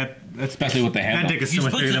 Yeah, we had. Especially with the That handle. dick is so You're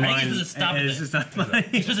much bigger supposed than to- I mine. think you're supposed to stop and it. it's just not funny.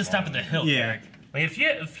 You're supposed to stop at the hilt. Yeah. Eric. Like if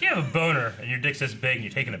you have a boner and your dick's this big and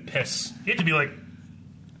you're taking a piss, you have to be like,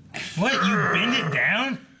 What? You bend it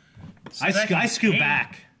down? I scoot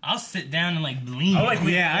back. I'll sit down and like lean. I like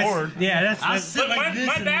lean Yeah, forward. that's. I'll that's sit But like this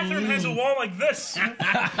my and bathroom has a lean. wall like this. And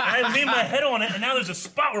I lean my head on it, and now there's a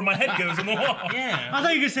spot where my head goes in the wall. Yeah. I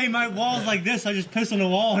thought you could say my wall's like this. I just piss on the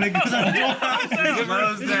wall and it goes on the door. It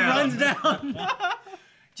just runs down.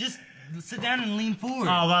 Just sit down and lean forward.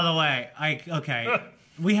 Oh, by the way, okay.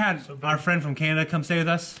 We had our friend from Canada come stay with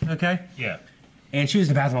us, okay? Yeah. And she was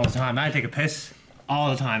in the bathroom all the time. I had to take a piss all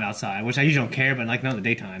the time outside, which I usually don't care, but like not in the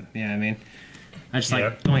daytime. You know what I mean? I just Yeah.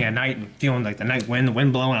 like going at night and feeling like the night wind, the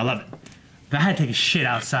wind blowing. I love it. But I had to take a shit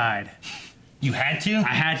outside. You had to?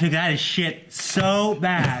 I had to. I had to shit so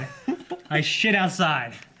bad. I shit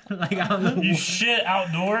outside. Like I don't know. You shit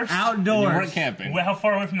outdoors? You Outdoors. weren't camping. Well, how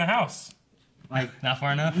far away from the house? Like Not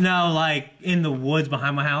far enough? no, like in the woods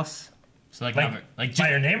behind my house. So like, Like- not- like by just,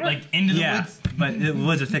 your neighbor? Like into the Yeah, woods? but the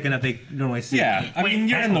woods are thick enough they normally see. Yeah. I Wait, mean,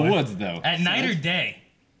 you're in the halfway. woods though. At night or day?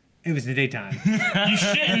 It was the daytime. You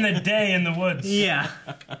shit in the day in the woods. Yeah.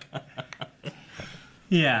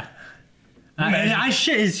 Yeah. And I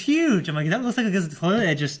shit is huge. I'm like, that looks like a toilet.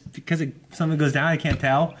 It just because something goes down, I can't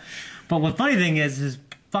tell. But the funny thing is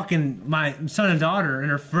fucking my son and daughter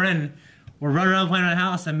and her friend were running around playing around the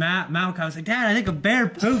house, and Matt was like, Dad, I think a bear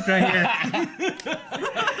pooped right here.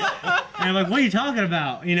 And I'm like, what are you talking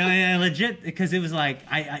about? You know, and I legit, because it was like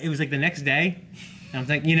it was like the next day. And I was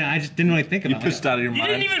like, you know, I just didn't really think about it. You pushed out of your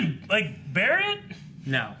mind. You didn't even like bury it?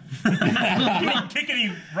 No. You didn't kick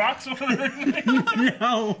any rocks over it?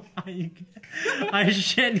 No. I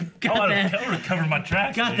shit. Got I would have covered my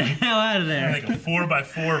tracks. the hell out of there. Like a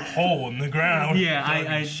 4x4 hole in the ground. Yeah,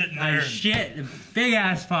 I shit a big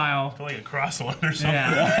ass file. Like a crosswalk or something.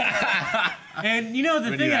 Yeah. And you know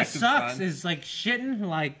the thing that sucks is like shitting.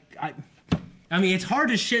 Like I mean, it's hard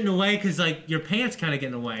to shit in a way because like your pants kind of get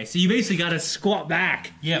in the way. So you basically got to squat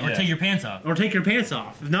back. Yeah, or take your pants off. Or take your pants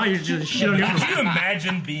off. If not, you're just shit on your. Can you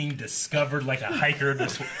imagine being discovered like a hiker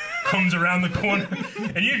just comes around the corner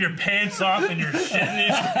and you have your pants off and you're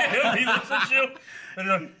shitting? He looks at you and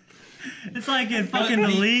you're like, it's like in fucking the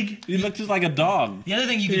league. You look just like a dog. The other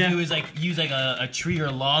thing you could do is like use like a tree or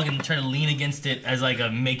a log and try to lean against it as like a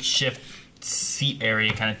makeshift seat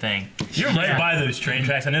area kind of thing. You're right by those train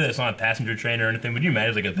tracks. I know that's not a passenger train or anything, but you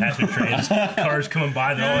imagine like a passenger train, cars coming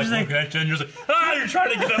by, they're always looking at you, and you're just like, you're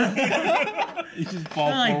trying to get up. You just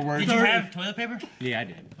fall forward. Did you have toilet paper? Yeah, I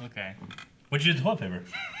did. Okay. What'd you do with toilet paper?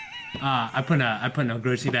 I put in a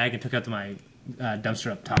grocery bag and took out to my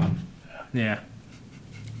dumpster up top. Yeah.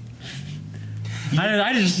 I don't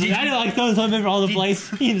like throwing toilet paper all over the place.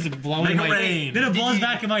 He just blowing Make it rain. Then it blows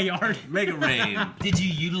back in my yard. Make it rain. Did you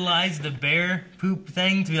utilize the bear poop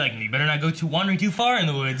thing to be like, you better not go wandering too far in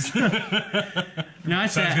the woods? No, I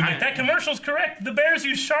said that commercial's correct. The bears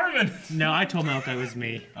use Charmin. No, I told Milk it was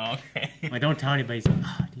me. Okay. Like, don't tell anybody. He's like,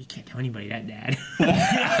 you can't tell anybody that, Dad.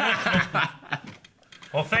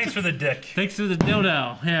 Well, thanks for the dick. Thanks for the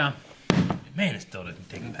dildo. Yeah. Man, this dildo can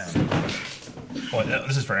take a pound. Oh,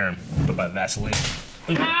 this is for Aaron. Put by Vaseline.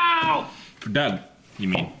 Ow! For Doug, you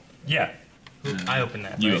mean? Yeah. I opened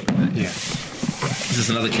that. You right? opened it. Yeah. Is this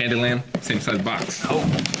another Candyland? Same size box. Oh.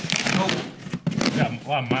 Got a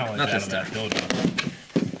lot of mileage Not out this of that dildo.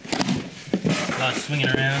 Swinging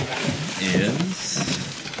around. Is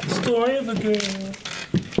Story of a girl.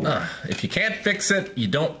 if you can't fix it, you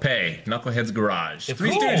don't pay. Knucklehead's Garage. If Three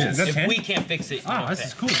we- Stooges. If we can't fix it, Oh, this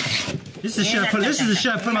is cool. This is the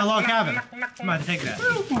shit I put in my log cabin. I'm about to take that.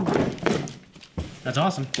 That's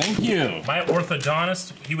awesome. Thank you. My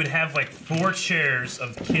orthodontist, he would have like 4 chairs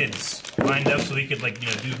of kids lined up so he could like, do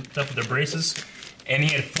stuff with their braces. And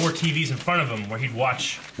he had 4 TVs in front of him where he'd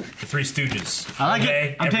watch the Three Stooges. I like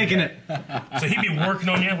it. I'm taking it. So he'd be working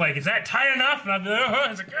on you like, is that tight enough? And I'd be like,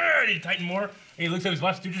 He's like, and he'd tighten more. And he looks at his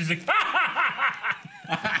watch Stooges, he's like,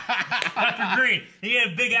 Dr. Green. He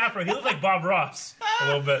had a big afro. He looked like Bob Ross a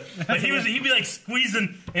little bit. Like he'd be like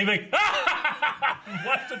squeezing, and he'd be like,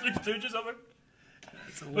 watch the Three Stooges. I'm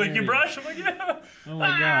like, you brush? I'm like, yeah. Oh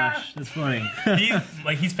my gosh, that's funny.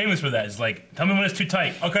 He's famous for that. It's like, tell me when it's too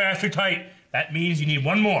tight. Okay, that's too tight. That means you need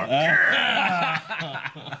one more. I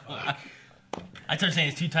started saying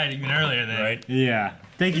it's too tight even earlier then. Right? Yeah.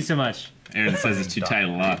 Thank you so much. Aaron says it's too tight a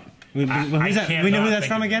lot. We know who that's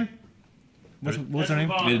from again? What's her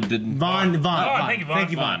name? It didn't. Vaughn. Thank you, Vaughn.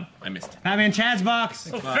 Thank you, Vaughn. I missed it. Batman Chad's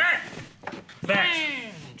box. Oh, fat. Fat.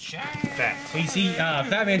 Well, you see,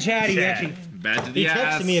 Fat Man Chad, he actually Bad to the he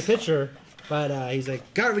ass. texted me a picture, but he's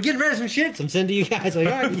like, God, we're getting rid of some shit. So I'm sending to you guys. Like,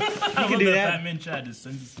 all right, you can do that. Fat Man Chad just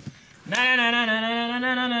sends Fat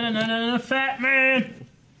Man.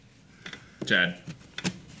 Chad.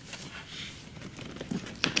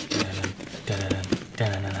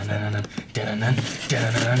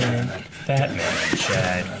 Fat Man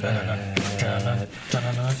Chad.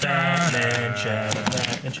 Fat Man Chad.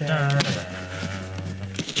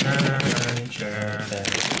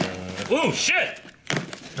 Ooh, shit!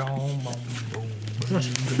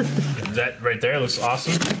 That right there looks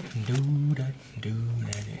awesome.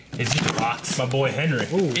 It's just a box. My boy Henry.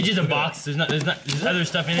 It's just a box. There's other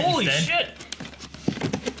stuff in it Holy instead. shit!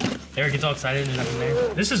 Eric gets all excited and there's nothing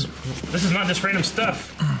there. This is not just random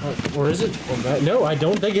stuff. Or is it? No, I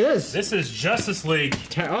don't think it is. This is Justice League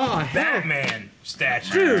Oh, hell. Batman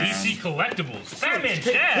statue. Dude. DC Collectibles. Batman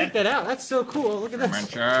Take Chad. that out. That's so cool. Look at Come on, this.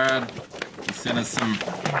 Chad. He sent us some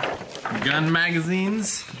gun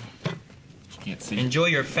magazines. You can't see. Enjoy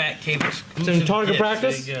your fat cave exclusive. Some target gifts.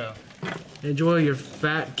 practice? There you go. Enjoy your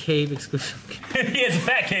Fat Cave exclusive. He has a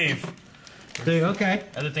fat cave. Okay.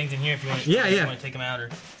 Other things in here if you want. Yeah, if you yeah. want to take them out or.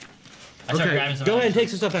 I started grabbing Okay. some Go out. ahead and take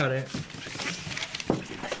some stuff out of it.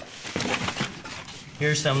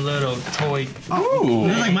 Here's some little toy. Ooh.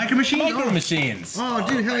 They're like micro machines? Micro machines. Oh,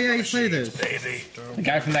 dude, hell yeah, you play those. Baby. The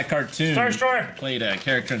guy from that cartoon Star Destroyer. played a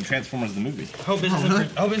character in Transformers the movie. Hope this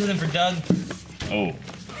isn't for Doug. Oh.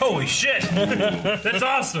 Holy shit. That's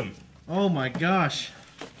awesome. Oh my gosh.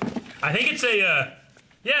 I think it's a,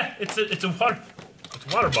 yeah, it's a water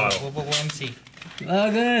bottle. Let me see. Look at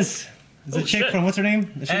this. It's a chick shit. from, what's her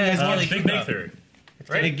name? The chick you guys Hey, watched? Big Bang Theory.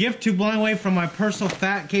 A Right? gift to Blind Wave from my personal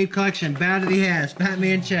Fat Cave collection. Bad that he has.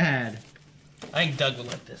 Batman Chad. I think Doug will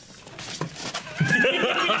like this. Look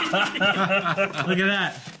at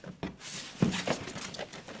that.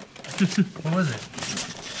 What was it?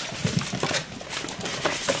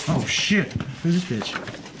 Oh shit. Who's this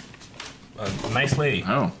bitch? Nice lady.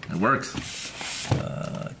 Oh, it works.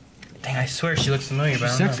 Dang, I swear she looks familiar, but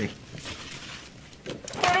I She's don't sexy.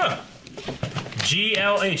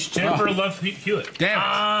 GLH, Jennifer Love Hewitt. Damn it.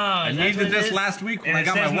 Ah, I that's needed what it this is? last week when And I it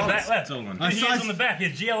got says my on the wallet back left. stolen. He is on the back. He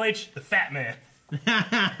has GLH, the fat man.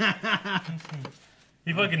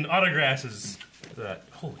 He fucking autographs that.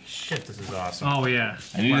 Holy shit, this is awesome. Oh yeah.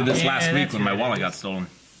 I needed this Yeah, last week that's when my what it wallet is. got stolen.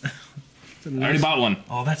 I already bought one.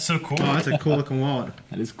 Oh, that's so cool. Oh, that's a cool looking wallet.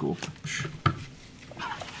 That is cool.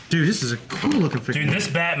 Dude, this is a cool looking freaking. Dude, this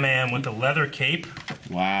Batman with the leather cape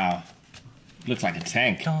Wow. Looks like a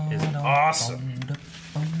tank. is awesome.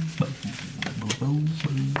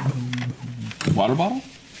 Water bottle?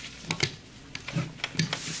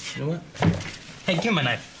 You know what? Hey, give me my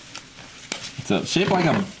knife. It's shaped like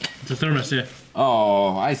a... It's a thermos, yeah.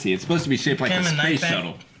 Oh, I see. It's supposed to be shaped like a Can I have a space knife back?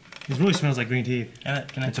 shuttle. It really smells like green tea.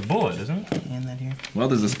 Can I It's a bullet, isn't it? hand that here? Well,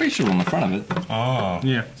 there's a space shuttle in the front of it. Oh,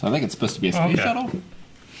 Yeah. So I think it's supposed to be a space Okay. shuttle.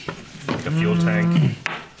 like a fuel tank.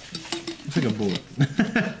 It's like a bullet.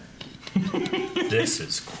 This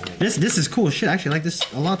is cool. This is cool as shit. I actually like this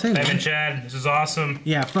a lot too. Batman Chad, this is awesome.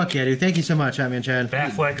 Yeah, fuck yeah, dude. Thank you so much, Batman Chad.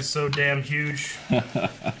 Batfleck is so damn huge. I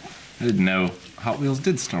didn't know Hot Wheels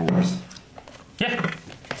did Star Wars. Yeah.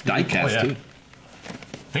 Diecast, Oh, yeah. too.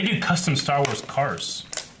 They do custom Star Wars cars.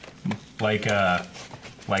 Like,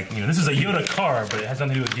 this is a Yoda car, but it has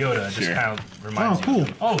nothing to do with Yoda. It just Sure. kind of reminds Oh, you.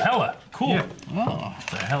 cool. Oh, hella. Cool. Yeah. Oh.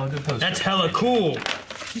 It's a hella good poster. That's hella cool.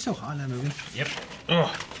 He's so hot in that movie. Yep.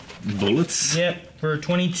 Oh, Bullets? yep, for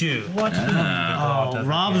 22. What? Oh,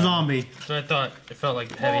 Rob Zombie. So I thought it felt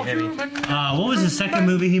like heavy. What was the second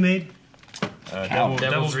movie he made?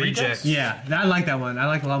 Devil's Rejects. Rejects? Yeah, I like that one. I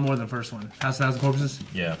like it a lot more than the first one. House of Thousand Corpses.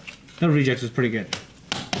 Yeah. Devil Rejects was pretty good.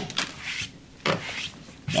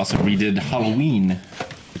 Also redid Halloween.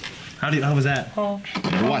 How was that?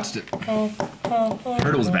 Never watched it.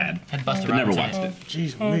 Heard it was bad, Had but Buster never Rhymes in watched it.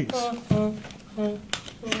 Jeez Louise.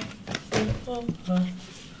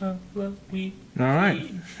 All right.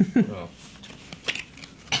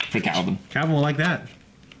 For Calvin. Calvin will like that.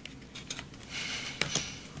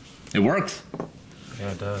 It works.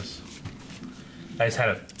 Yeah, it does. I just had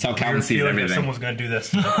a how Calvin weird sees feeling that everything. someone's going to do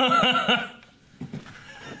this.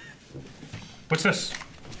 What's this?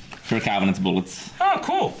 For Calvin, it's bullets. Oh,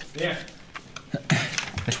 cool. Yeah.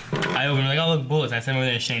 I opened like, oh look, bullets. I sent over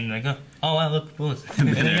there ashamed, like, oh wow, look, bullets. And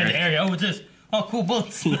then I got the area, oh what's this? Oh cool,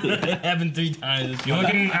 bullets. It happened 3 times. You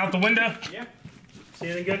looking out the window? Yeah. See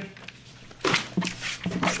anything good?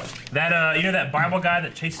 That you know that Bible guy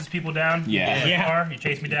that chases people down? Yeah. In the Yeah. car? He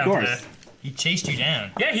chased me down Of course. today. He chased you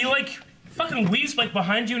down. Yeah, he like fucking weaves like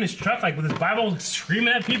behind you in his truck, like with his Bible,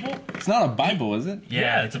 screaming at people. It's not a Bible, is it?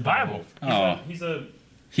 Yeah, it's a Bible. Oh. He's a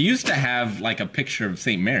He used to have like a picture of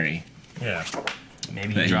St. Mary. yeah.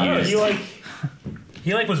 Maybe That he he dropped used. it.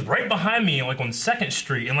 He like was right behind me, like on 2nd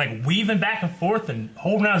Street, and like weaving back and forth and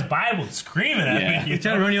holding out his Bible, and screaming at Yeah. me. He's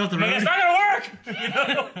trying to run you off the Like, road. it's not gonna work. You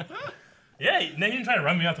know? Yeah, he didn't try to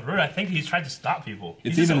run me off the road. I think he's tried to stop people.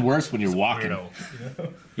 It's He's just even a worse when you're walking.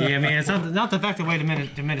 weirdo. Yeah, man, it's not the effective way to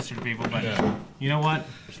minister to people, but you know what?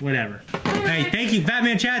 Whatever. Hey, thank you,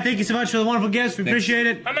 Batman Chad. Thank you so much for the wonderful gifts. We appreciate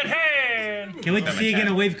it. I'm in hand. Can't wait to see you again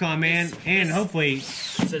at WaveCon, man. And hopefully, It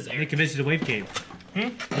says they Eric. convince you to Wave Cave.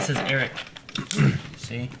 It says Eric.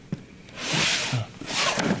 See?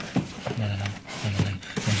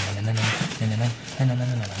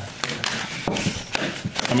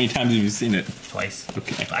 How many times have you seen it? Twice.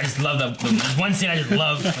 Okay. I just love that. There's one scene I just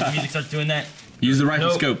love when the music starts doing that. Use the Nope,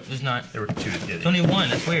 riflescope. there's not. There were 2 that did There's it. only one.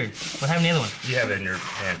 That's weird. What happened to the other one? You have it in your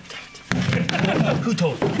hand. Who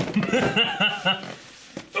told you?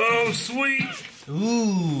 Oh, sweet.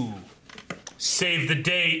 Ooh. Save the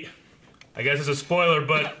date. I guess it's a spoiler,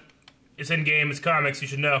 but it's in game. It's comics. You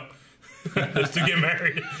should know. Those 2 get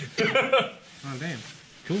married. Oh, damn.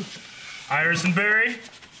 Cool. Iris and Barry.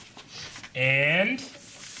 And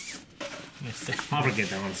I'll forget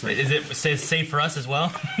that one. Is it safe for us as well?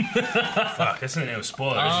 fuck, this isn't no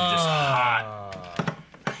spoiler. This is just hot.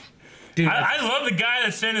 Dude, I love the guy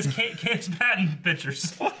that sent us Can's patent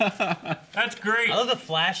pictures. That's great. I love the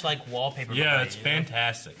flash like wallpaper. Yeah, behind it's it,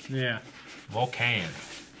 fantastic. yeah. Vulcan.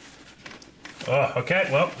 Oh, okay.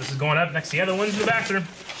 Well, this is going up next to the other ones in the bathroom.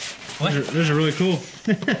 Those are really cool.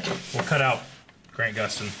 We'll cut out Grant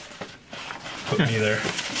Gustin. Put me there.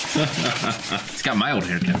 It's got my old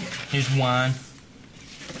haircut. Here's one.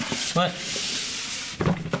 What? What?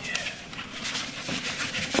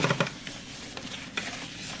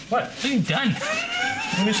 What have you done?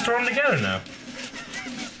 Let me store them together now.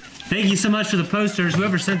 Thank you so much for the posters.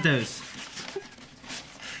 Whoever sent those.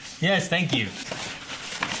 Yes, thank you.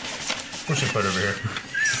 We should put it over here.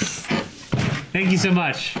 Thank you so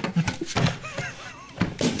much.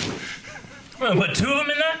 Well, put 2 of them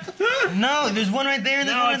in that? No, there's one right there and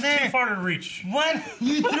there's No, one it's right too there. far to reach. What?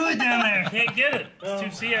 You threw it down there. I can't get it. It's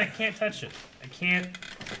too, see, I can't touch it. I can't.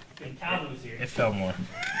 If Calvin was here. It fell more.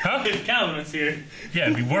 Huh? If Calvin was here. Yeah,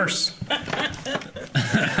 it'd be worse.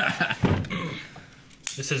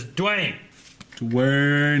 This is Dwayne.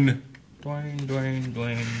 Dwayne. Dwayne.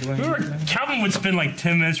 Remember, Calvin would spend like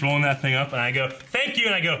 10 minutes rolling that thing up, and I go, thank you,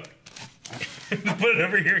 and I go, put it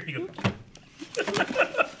over here, and he goes,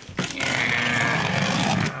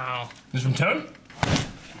 Wow. this is from Tone?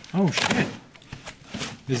 Oh shit.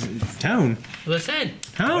 This is Tone. Listen.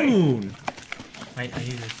 Tone. I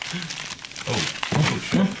use this.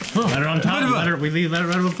 Let her on top. Let her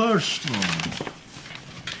right on first.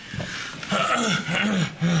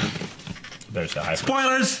 Better say hi.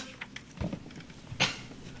 Spoilers.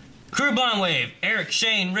 Crew Blind Wave. Eric,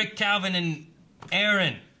 Shane, Rick, Calvin, and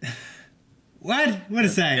Aaron. What? What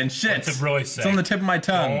is that? And shit. What's it really say? It's on the tip of my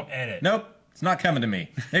tongue. Don't edit. Nope. It's not coming to me.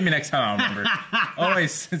 Maybe next time I'll remember.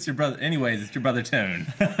 Always, it's your brother. Anyways, it's your brother Tone.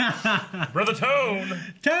 Brother Tone.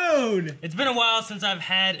 Tone. It's been a while since I've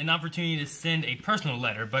had an opportunity to send a personal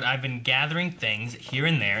letter, but I've been gathering things here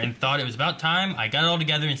and there and thought it was about time I got it all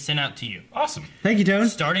together and sent out to you. Awesome. Thank you, Tone.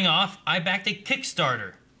 Starting off, I backed a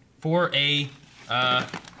Kickstarter for a, well,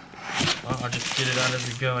 I'll just get it out as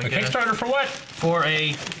we go. A Kickstarter for what? For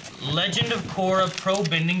a Legend of Korra Pro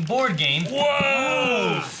Bending board game.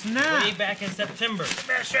 Whoa! Way Snap. back in September.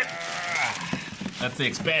 That's the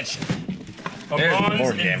expansion. A There's the Bronze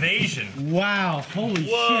board game. Invasion. Wow. Holy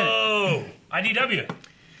shit. Whoa! IDW.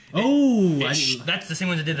 Oh. That's the same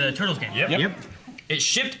ones that did the Turtles game. Yep. It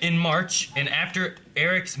shipped in March, and after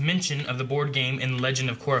Eric's mention of the board game in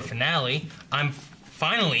Legend of Korra finale, I'm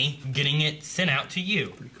finally getting it sent out to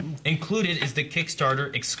you. Cool. Included is the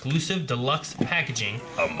Kickstarter exclusive deluxe packaging,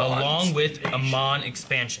 along with a Mon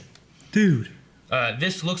expansion. Dude.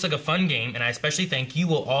 This looks like a fun game, and I especially think you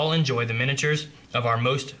will all enjoy the miniatures of our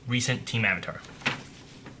most recent Team Avatar.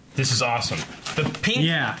 This is awesome. The pink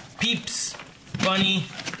Yeah. Peeps bunny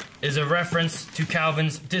is a reference to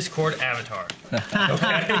Calvin's Discord avatar.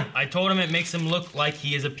 Okay. I told him it makes him look like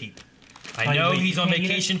he is a peep. I know he's on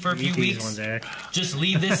vacation for a few weeks. Just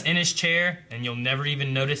leave this in his chair, and you'll never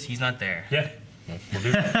even notice he's not there. Yeah. We'll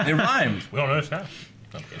do that. It rhymed. We don't notice now.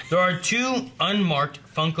 There are 2 unmarked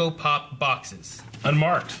Funko Pop boxes.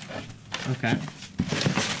 Unmarked. Okay.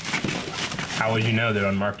 How would you know they're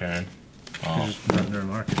unmarked, Aaron? Oh. They're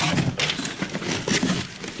marked.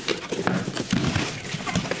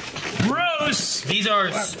 Gross! These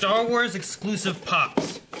are Star Wars exclusive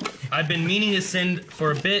pops. I've been meaning to send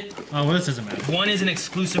for a bit. Oh, well, this doesn't matter. One is an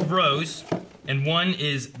exclusive Rose, and one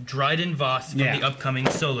is Dryden Voss from the upcoming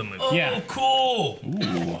Solo movie. Oh, Yeah. cool!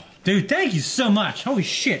 Ooh. Dude, thank you so much. Holy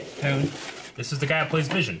shit, Tone. This is the guy that plays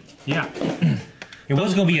Vision. Yeah. It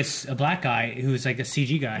was going to be a black guy who was like a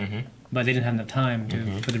CG guy, but they didn't have enough time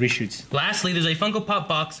for the reshoots. Lastly, there's a Funko Pop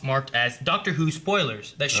box marked as Doctor Who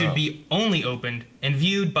spoilers that should be only opened and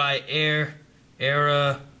viewed by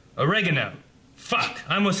Oregano. Fuck,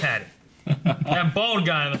 I almost had it. That bald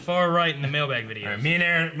guy on the far right in the mailbag video. All right,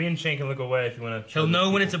 me and Shane can look away if you want to. He'll know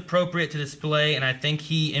when it's appropriate to display, and I think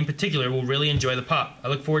he, in particular, will really enjoy the pop. I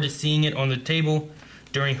look forward to seeing it on the table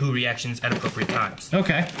during Who reactions at appropriate times.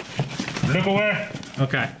 Okay. Look away.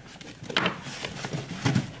 Okay.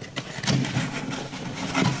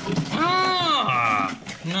 Ah,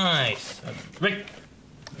 nice. Rick.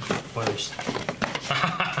 Spoilers.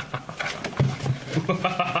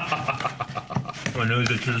 My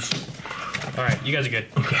nose itches. All right, you guys are good.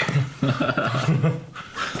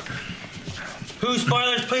 Who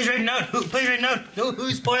spoilers? Please read note. Please read note.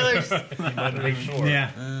 Who spoilers? You had to make sure.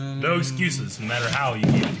 Yeah. No excuses, no matter how you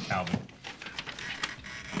give it to Calvin.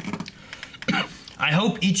 I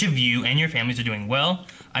hope each of you and your families are doing well.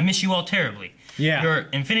 I miss you all terribly. Yeah. Your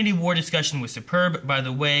Infinity War discussion was superb. By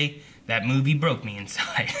the way, that movie broke me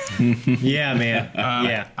inside. Yeah, man.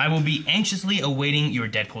 Yeah. I will be anxiously awaiting your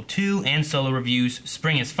Deadpool 2 and solo reviews.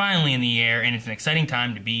 Spring is finally in the air, and it's an exciting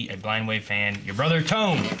time to be a Blind Wave fan. Your brother,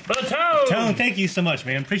 Tone. Brother Tone! Tone, thank you so much,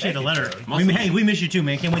 man. Appreciate Thank the you, letter. Tone. Hey, we miss you too,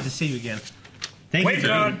 man. Can't wait to see you again. Thank you.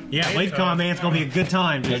 WaveCon. Yeah, WaveCon. WaveCon, man. It's going to be a good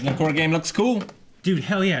time, dude. The core game looks cool. Dude,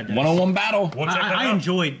 hell yeah, it does. 1-on-1 battle. We'll check that I out.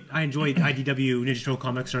 enjoyed IDW Ninja Turtle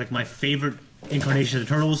comics. Are like my favorite incarnation of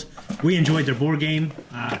the Turtles. We enjoyed their board game.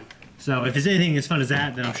 So if it's anything as fun as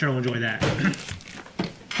that, then I'm sure we'll enjoy that.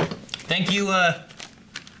 Thank you,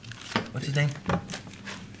 what's his name?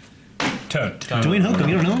 Tone. Dwayne Holcomb,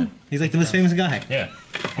 you don't know him? He's like the most famous guy. Yeah.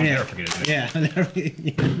 I'll never forget his name. Yeah, I'll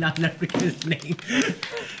never forget his name.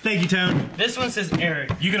 Thank you, Tone. This one says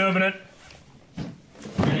Eric, You can open it.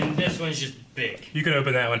 and this one's just big. You can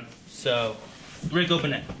open that one. So, Rick,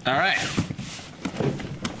 open it. All right.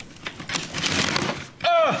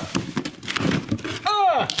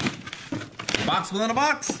 Box within a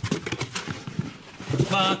box.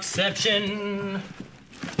 Boxception.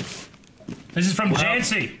 This is from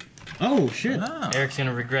Jancy. Oh, shit. Eric's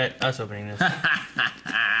gonna regret us opening this.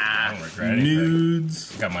 I don't regret it.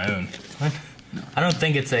 Nudes. Got my own. I don't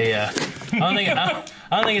think it's a. I don't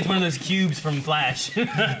think it's one of those cubes from Flash.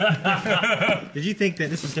 Did you think that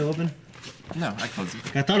this was still open? No, I closed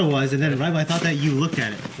it. I thought it was, and then right when I thought that, you looked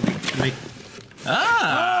at it. Like,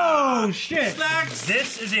 oh, shit.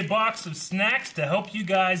 This is a box of snacks to help you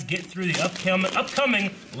guys get through the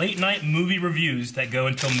upcoming late night movie reviews that go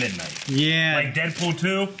until midnight. Yeah. Like Deadpool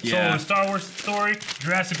 2, Yeah. Solo Star Wars Story,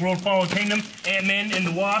 Jurassic World Fallen Kingdom, Ant-Man and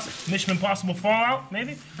the Wasp, Mission Impossible Fallout,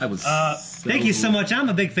 maybe? I was. Thank you so much. I'm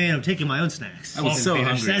a big fan of taking my own snacks. I was so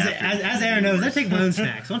hungry. As Aaron knows, I take my own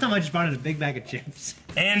snacks. One time I just brought in a big bag of chips.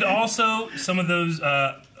 And also some of those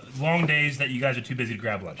long days that you guys are too busy to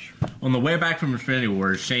grab lunch. On the way back from Infinity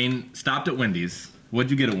War, Shane stopped at Wendy's. What'd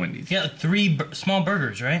you get at Wendy's? You got 3 small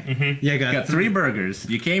burgers, right? Mm-hmm. Yeah, You got 3 burgers.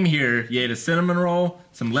 You came here, you ate a cinnamon roll,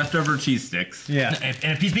 some leftover cheese sticks, Yeah.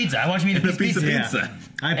 And a piece of pizza. I watched him eat a and a piece of piece of pizza. Yeah. pizza.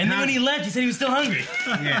 And then when he left, he said he was still hungry.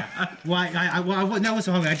 Yeah. Well, I wasn't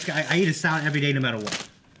so hungry. I eat a salad every day no matter what.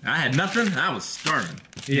 I had nothing. I was starving.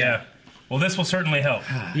 Yeah. Well, this will certainly help.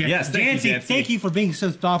 Yeah. Yes, thank you, Jancy, Jancy. thank you for being so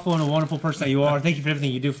thoughtful and a wonderful person that you are. Thank you for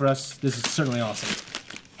everything you do for us. This is certainly awesome.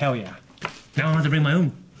 Hell yeah. Now I don't have to bring my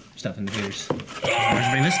own stuff in the theaters. I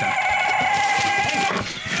just bring this stuff.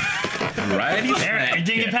 Variety Eric, snack it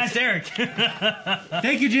didn't get kit. past Eric.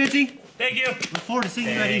 Thank you, Jancy. Thank you. Look forward to seeing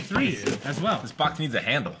you at Thank E3 as well. This box needs a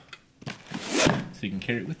handle, so you can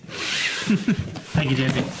carry it with you. Thank you,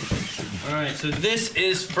 Jancy. All right, so this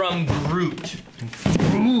is from Groot.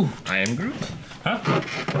 I am Groot. Huh?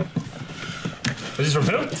 Is this from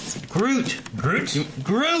who? Groot. Groot?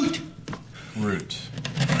 Groot. Groot.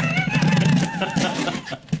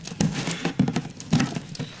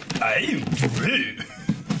 I am Groot.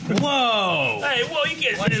 Whoa. Hey, whoa, you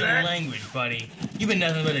can't What's say your that. language, buddy? You've been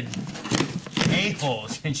nothing but a a-hole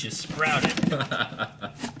since you sprouted.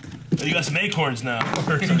 You got some acorns now.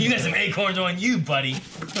 You got some acorns on you, buddy.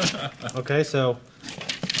 Okay, so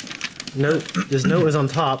this note is on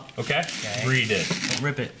top. Okay. Read it.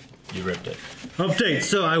 Rip it. You ripped it. Update.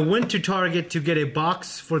 So I went to Target to get a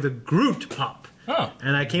box for the Groot Pop, Oh.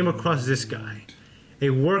 and I came across this guy. A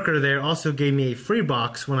worker there also gave me a free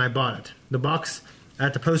box when I bought it. The box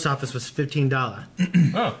at the post office was $15.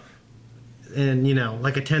 Oh. And,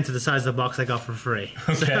 like a tenth of the size of the box I got for free.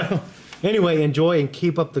 Okay. So, anyway, enjoy and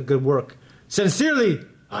keep up the good work. Sincerely,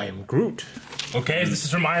 I am Groot. Okay, this is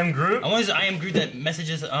from I Am Groot. I want to I am Groot that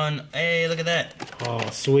messages on, hey, look at that. Oh,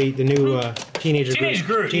 sweet. The new Teenage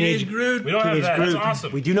Groot. Teenage Groot. We don't have Teenage that. Groot. That's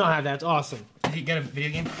awesome. We do not have that. It's awesome. Has he got a video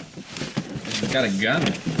game? Got a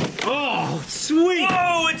gun. Oh, sweet.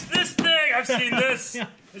 Whoa, it's this thing. I've seen this.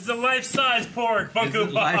 It's a life-size pork. Funko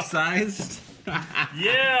Pop. Life-sized?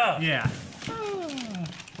 Yeah. Yeah.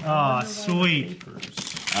 Oh, sweet.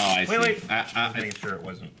 Oh, I see. Wait. I Making sure it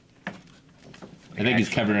wasn't. think he's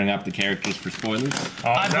covering up the characters for spoilers. Oh,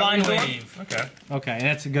 I is that blind what he's doing? wave. Okay. Okay,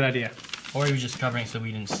 that's a good idea. Or he was just covering so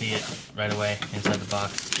we didn't see it right away inside the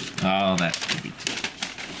box. Oh, that could be too.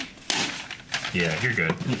 Yeah, you're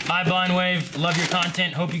good. Hi, Blind Wave. Love your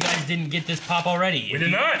content. Hope you guys didn't get this pop already. We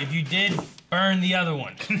did not. If you did, burn the other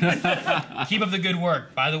one. Keep up the good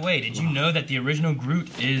work. By the way, did you know that the original Groot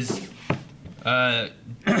is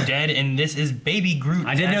dead and this is baby Groot?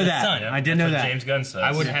 I did as know his that. son? I did That's know what that. James Gunn says.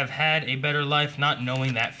 I would have had a better life not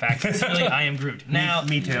knowing that fact. Sincerely, I am Groot. Now,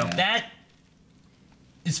 Me too. That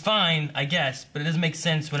is fine, I guess, but it doesn't make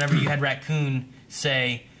sense whenever you had Raccoon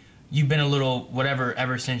say, you've been a little whatever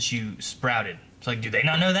ever since you sprouted. It's like, do they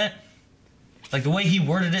not know that? Like the way he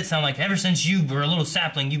worded it sounded like ever since you were a little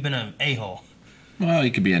sapling, you've been an a-hole. Well,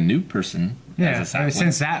 he could be a new person. Yeah, as a sapling.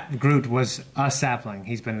 since that Groot was a sapling,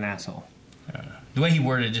 he's been an asshole. The way he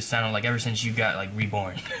worded it just sounded like ever since you got like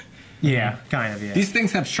reborn. Yeah, kind of. Yeah. These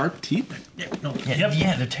things have sharp teeth. Yeah,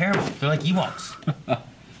 they're terrible. They're like Ewoks.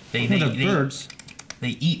 They They're birds. They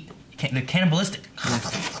eat. They're cannibalistic.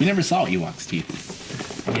 You never saw Ewok's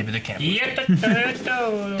teeth. Yeah, but they're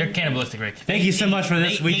cannibalistic. They're cannibalistic, Rick. Thank you so much for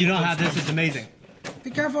this. We do not have this. It's amazing. Be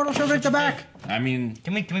careful, don't show Rick the back. I mean,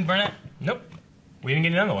 Can we burn it? Nope. We didn't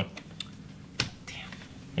get another one. Damn.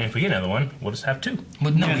 And if we get another one, we'll just have 2.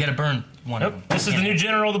 Well, no, we gotta burn one of Nope. them. This is the new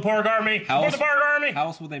general of the Porg Army. How For else- the Porg Army. how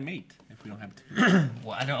else will they mate if we don't have 2?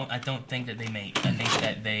 Well, I don't think that they mate. I think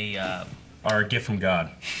that they. Our gift from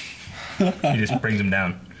God. He just brings them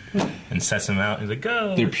down and sets them out. He's like,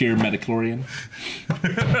 go. They're pure metachlorian.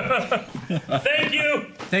 Thank you.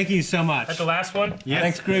 Thank you so much. That's the last one? Yes.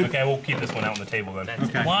 Thanks, Groot. Okay, we'll keep this one out on the table then.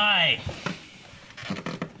 Okay. Why?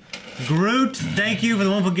 Groot, thank you for the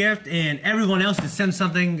wonderful gift, and everyone else that sent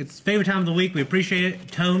something. It's favorite time of the week. We appreciate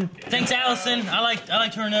it. Tone. Thanks, Allison. I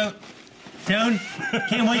liked her note. Tone,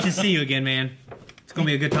 can't wait to see you again, man. It's gonna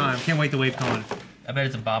be a good time. Can't wait to wave con. I bet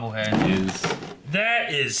it's a bobblehead. Is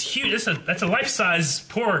That is huge. That's a life-size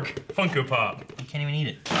Porg Funko Pop. You can't even eat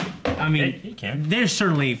it. I mean, You can. they're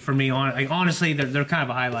certainly for me. Honestly, they're kind of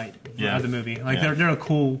a highlight Yeah. of the movie. Like Yeah. they're a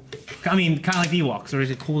cool. I mean, kind of like the Ewoks. They're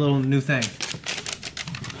just a cool little new thing.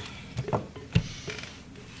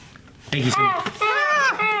 Thank you so much.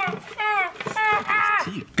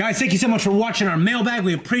 Guys, thank you so much for watching our mailbag.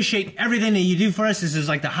 We appreciate everything that you do for us. This is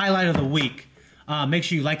like the highlight of the week. Make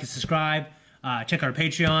sure you like and subscribe. Check our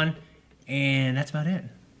Patreon. And that's about it.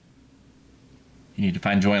 you need to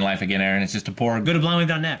find joy in life again, Aaron? It's just a Porg. Go to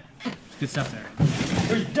blindwave.net. Good stuff there.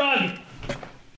 We're done.